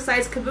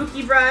 oversized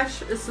kabuki brush.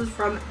 This is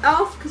from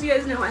e.l.f., because you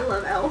guys know I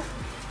love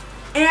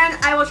e.l.f.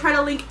 And I will try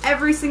to link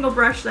every single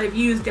brush that I've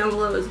used down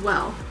below as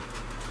well.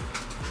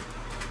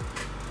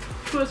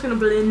 So I'm just going to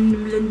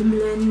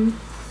blend.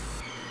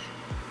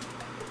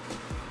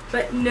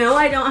 But no,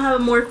 I don't have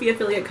a Morphe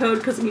affiliate code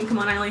because, I mean, come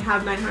on, I only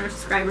have 900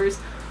 subscribers.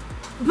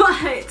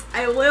 But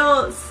I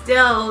will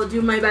still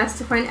do my best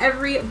to find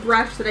every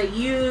brush that I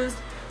used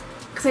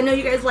because I know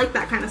you guys like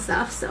that kind of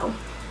stuff. So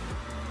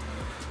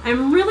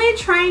I'm really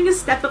trying to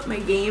step up my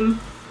game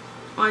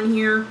on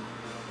here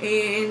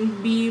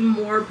and be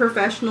more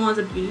professional as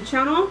a beauty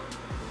channel.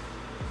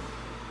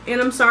 And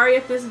I'm sorry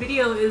if this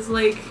video is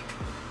like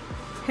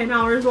 10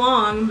 hours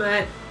long,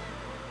 but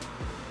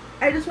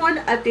I just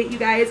wanted to update you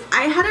guys.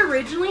 I had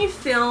originally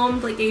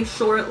filmed like a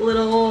short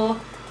little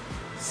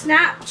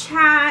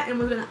Snapchat and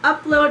was going to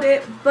upload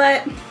it,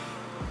 but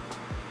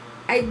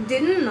I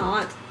did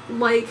not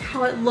like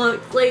how it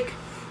looked. Like,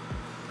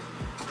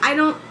 I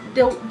don't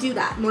do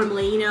that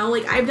normally, you know?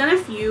 Like, I've done a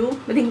few,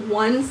 I think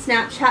one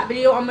Snapchat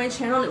video on my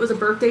channel, and it was a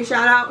birthday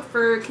shout out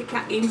for Kit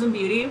Kat Games and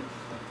Beauty.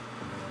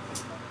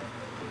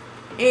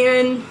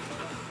 And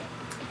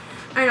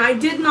I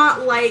did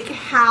not like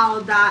how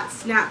that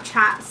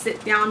Snapchat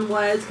sit down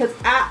was, because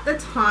at the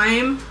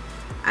time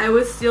I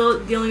was still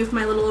dealing with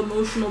my little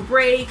emotional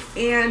break,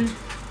 and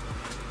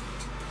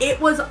it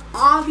was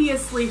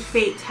obviously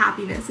faked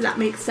happiness, if that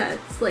makes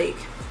sense. Like,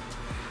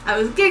 I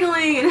was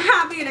giggling and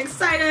happy and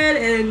excited,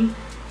 and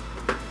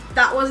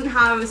that wasn't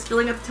how I was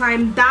feeling at the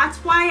time. That's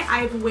why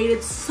I've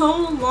waited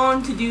so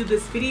long to do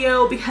this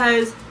video,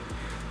 because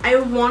I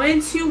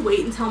wanted to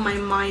wait until my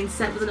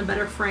mindset was in a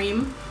better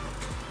frame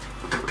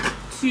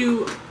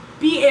to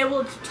be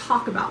able to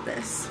talk about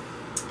this.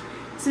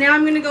 So now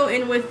I'm going to go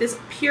in with this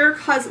Pure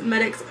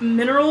Cosmetics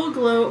Mineral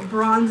Glow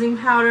Bronzing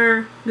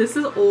Powder. This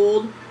is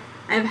old.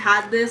 I've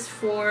had this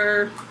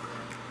for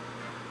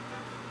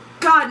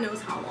God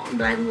knows how long,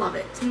 but I love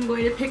it. I'm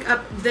going to pick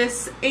up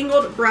this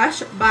angled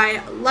brush by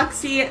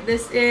Luxie.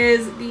 This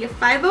is the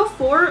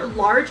 504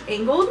 large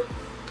angled,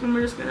 and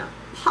we're just going to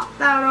pop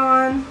that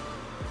on.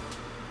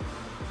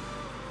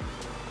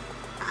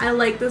 I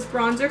like this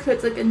bronzer because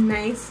it's like a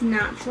nice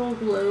natural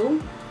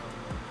glow.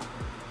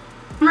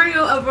 I'm going to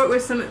go over it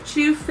with some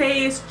Too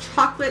Faced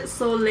Chocolate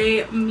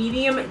Soleil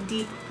Medium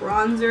Deep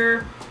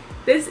Bronzer.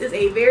 This is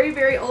a very,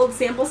 very old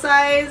sample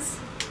size.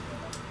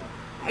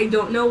 I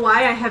don't know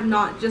why I have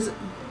not just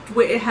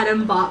went ahead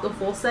and bought the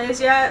full size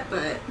yet,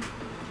 but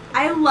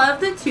I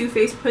love that Too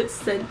Faced puts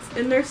scents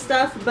in their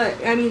stuff, but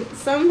I mean,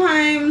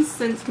 sometimes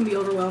scents can be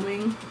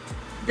overwhelming.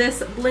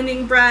 This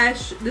blending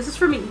brush, this is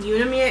from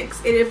Unimix,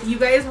 and if you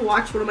guys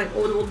watch one of my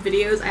old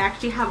videos, I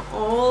actually have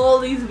all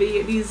these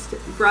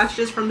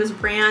brushes from this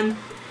brand.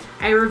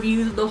 I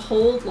reviewed the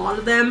whole lot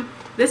of them.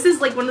 This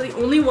is like one of the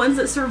only ones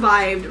that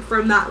survived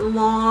from that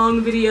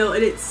long video,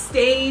 and it's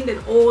stained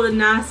and old and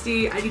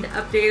nasty. I need to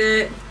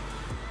update it.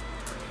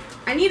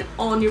 I need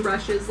all new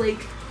brushes.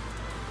 Like,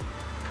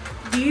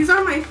 these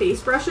are my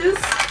face brushes,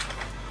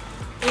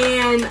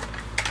 and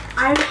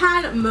I've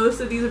had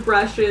most of these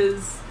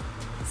brushes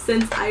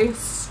since I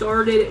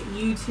started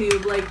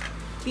YouTube. Like,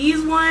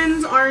 these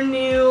ones are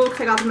new because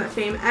I got them at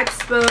Fame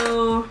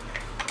Expo.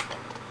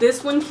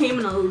 This one came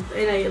in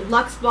a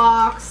Luxe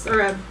box,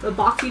 or a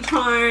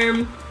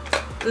BoxyCharm.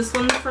 This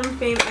one's from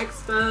Fame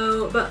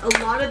Expo. But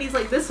a lot of these,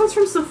 like this one's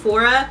from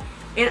Sephora,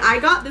 and I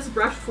got this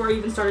brush before I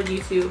even started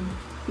YouTube.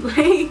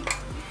 Like,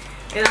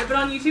 and I've been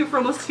on YouTube for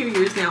almost 2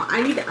 years now.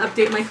 I need to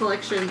update my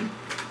collection.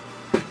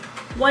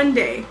 One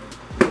day.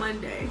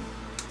 One day.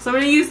 So I'm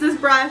going to use this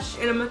brush,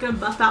 and I'm going to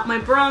buff out my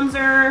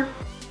bronzer.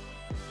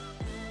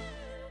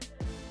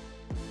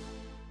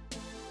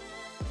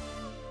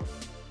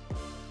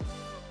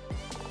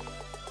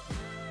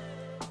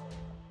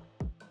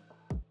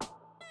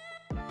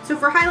 So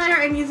for highlighter,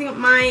 I'm using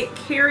my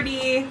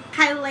Carity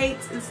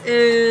Highlights. This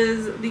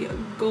is the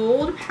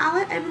gold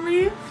palette, I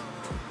believe.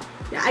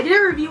 Yeah, I did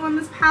a review on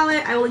this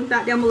palette. I will link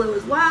that down below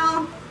as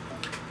well.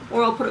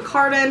 Or I'll put a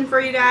card in for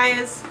you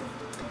guys.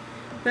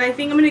 But I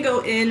think I'm going to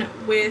go in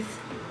with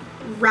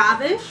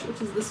Ravish,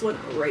 which is this one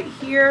right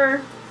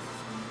here.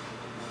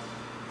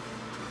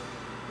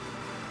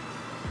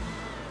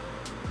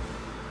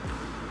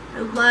 I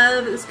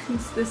love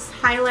this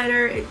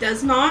highlighter. It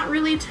does not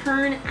really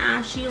turn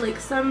ashy like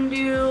some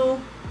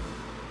do.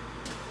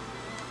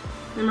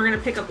 Then we're going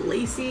to pick up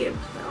Lacy and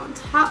put that on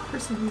top for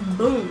some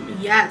boom.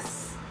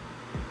 Yes.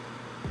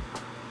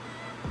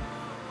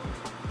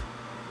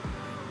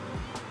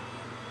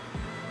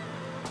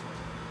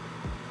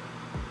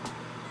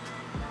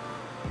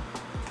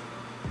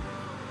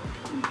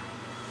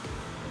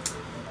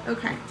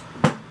 Okay.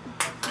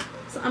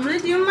 So I'm going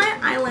to do my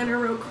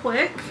eyeliner real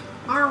quick.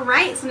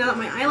 Alright, so now that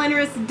my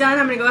eyeliner is done,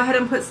 I'm going to go ahead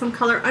and put some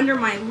color under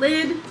my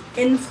lid.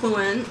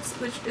 Influence,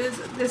 which is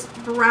this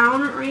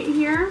brown right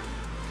here.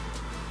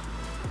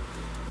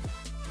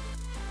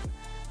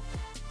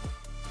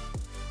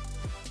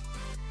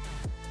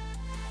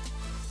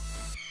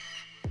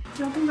 I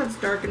don't think that's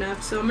dark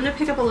enough, so I'm going to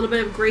pick up a little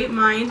bit of Great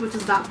Mind, which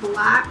is that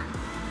black.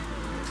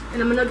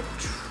 And I'm going to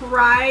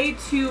try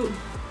to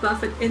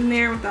buff it in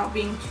there without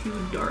being too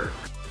dark.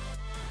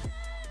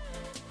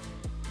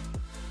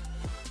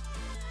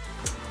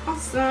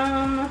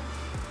 Awesome.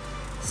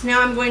 So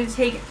now I'm going to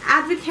take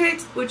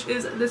Advocate, which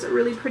is this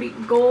really pretty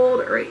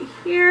gold right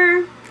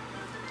here.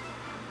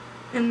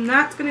 And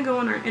that's going to go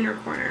in our inner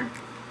corner.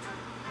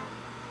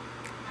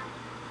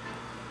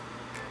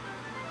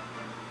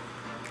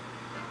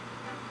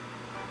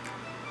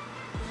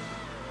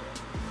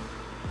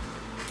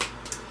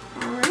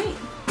 Alright.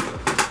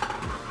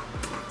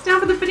 So now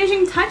for the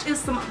finishing touch is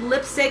some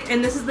lipstick,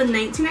 and this is the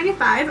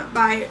 1995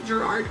 by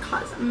Gerard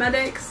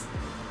Cosmetics.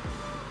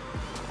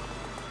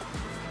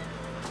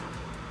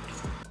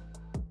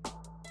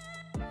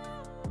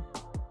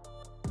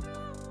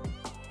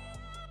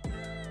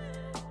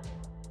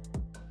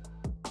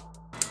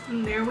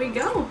 And there we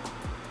go.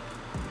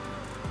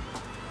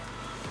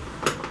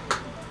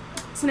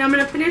 So now I'm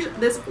going to finish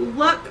this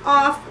look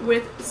off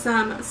with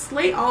some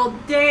Slay All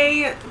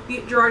Day,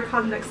 the Gerard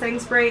Cosmetics Setting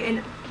Spray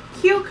in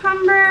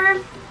Cucumber.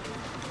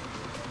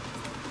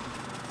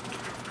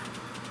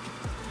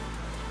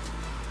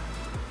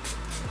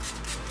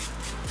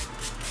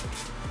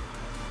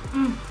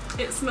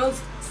 It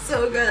smells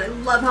so good. I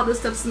love how this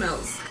stuff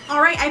smells.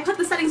 Alright, I put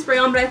the setting spray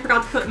on, but I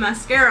forgot to put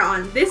mascara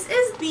on. This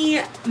is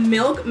the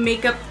Milk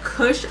Makeup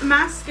Kush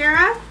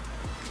Mascara.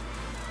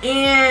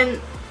 And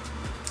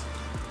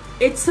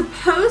it's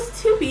supposed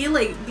to be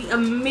like the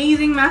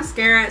amazing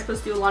mascara. It's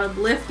supposed to do a lot of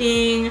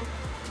lifting.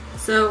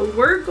 So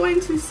we're going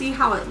to see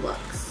how it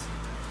looks.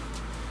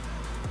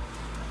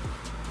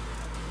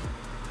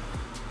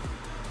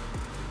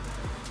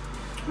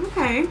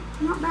 Okay,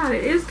 not bad.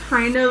 It is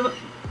kind of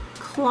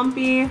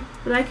clumpy,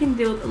 but I can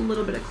deal with a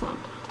little bit of clump.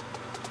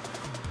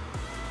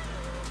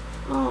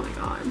 Oh my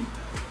god.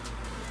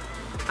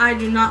 I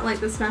do not like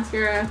this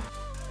mascara.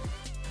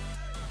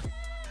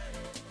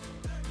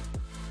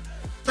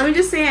 Let me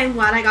just say I'm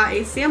glad I got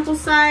a sample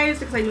size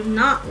because I do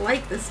not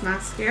like this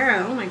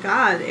mascara. Oh my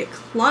god, it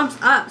clumps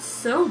up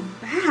so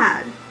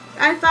bad.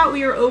 I thought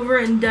we were over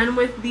and done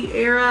with the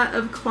era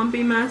of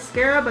clumpy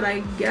mascara, but I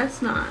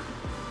guess not.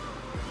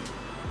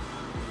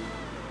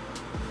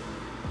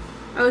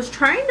 I was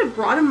trying to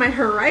broaden my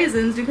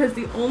horizons because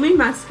the only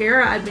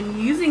mascara I've been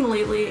using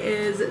lately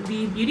is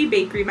the Beauty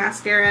Bakery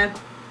mascara.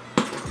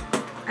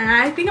 And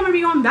I think I'm going to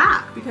be going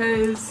back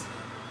because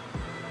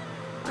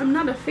I'm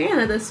not a fan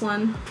of this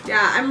one.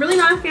 Yeah, I'm really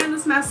not a fan of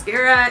this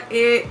mascara.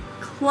 It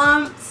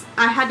clumps.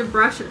 I had to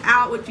brush it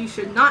out, which you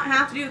should not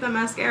have to do with a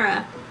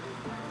mascara.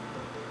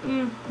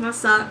 That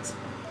sucked.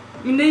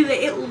 You know,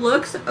 it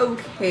looks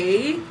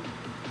okay,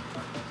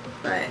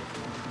 but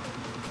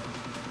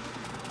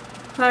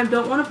I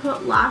don't want to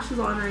put lashes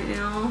on right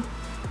now.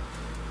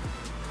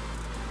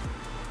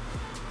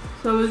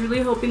 So I was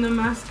really hoping the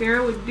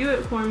mascara would do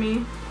it for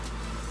me.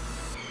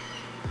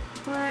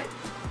 But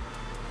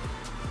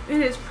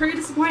it is pretty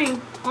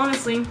disappointing,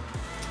 honestly.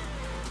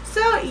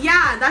 So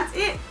yeah, that's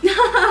it.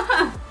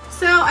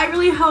 So I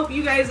really hope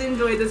you guys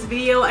enjoyed this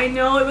video. I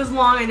know it was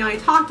long, I know I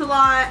talked a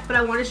lot, but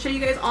I want to show you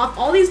guys off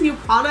all these new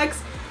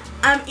products.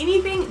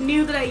 Anything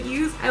new that I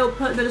use, I will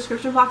put in the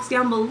description box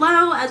down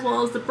below, as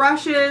well as the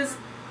brushes.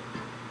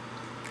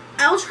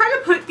 I'll try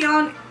to put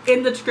down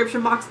in the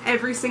description box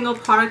every single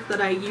product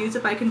that I use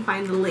if I can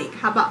find the link.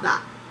 How about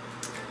that?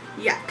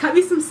 Yeah, cut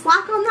me some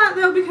slack on that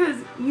though, because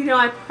you know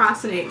I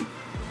procrastinate.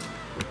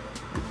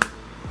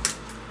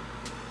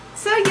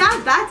 So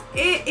yeah, that's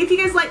it. If you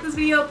guys like this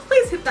video,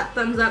 please hit that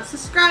thumbs up.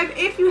 Subscribe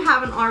if you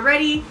haven't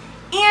already.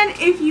 And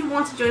if you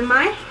want to join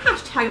my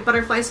hashtag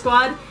Butterfly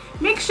Squad,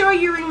 make sure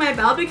you ring my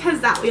bell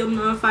because that way you'll be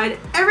notified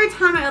every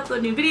time I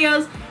upload new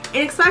videos.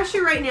 And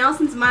especially right now,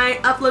 since my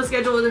upload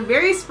schedule is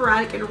very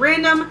sporadic and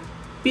random,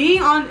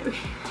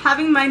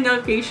 having my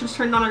notifications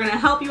turned on are going to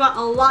help you out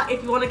a lot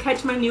if you want to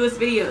catch my newest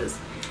videos.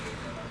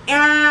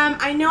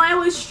 I know I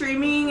was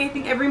streaming, I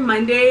think every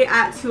Monday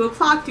at 2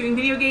 o'clock doing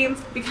video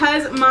games.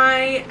 Because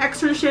my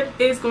externship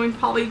is going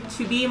probably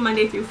to be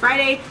Monday through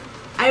Friday,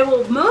 I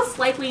will most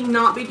likely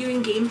not be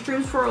doing game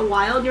streams for a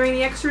while during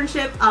the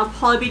externship. I'll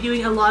probably be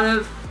doing a lot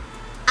of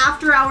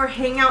after-hour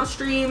hangout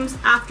streams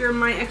after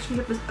my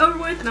externship is over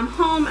with and I'm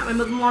home at my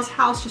mother-in-law's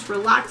house just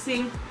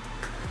relaxing.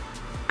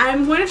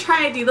 I'm going to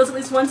try to do those at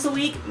least once a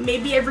week,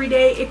 maybe every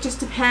day, it just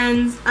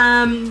depends.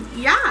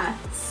 Yeah,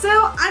 so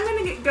I'm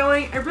going to get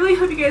going. I really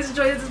hope you guys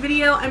enjoyed this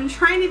video. I'm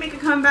trying to make a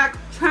comeback,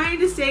 trying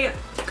to stay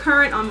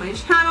current on my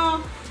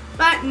channel,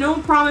 but no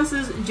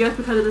promises just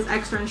because of this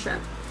externship.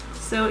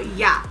 So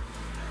yeah.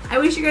 I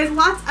wish you guys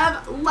lots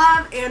of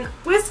love and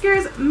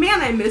whiskers.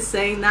 Man, I miss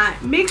saying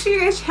that. Make sure you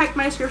guys check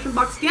my description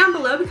box down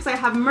below because I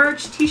have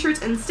merch,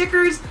 t-shirts, and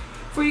stickers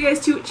for you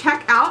guys to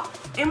check out.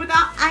 And with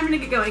that, I'm gonna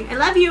get going. I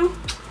love you.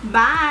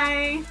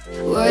 Bye.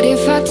 What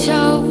if I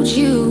told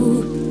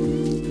you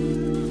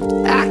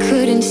I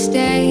couldn't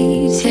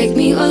stay? Take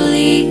me or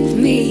leave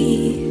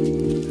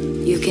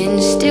me. You can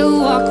still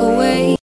walk away.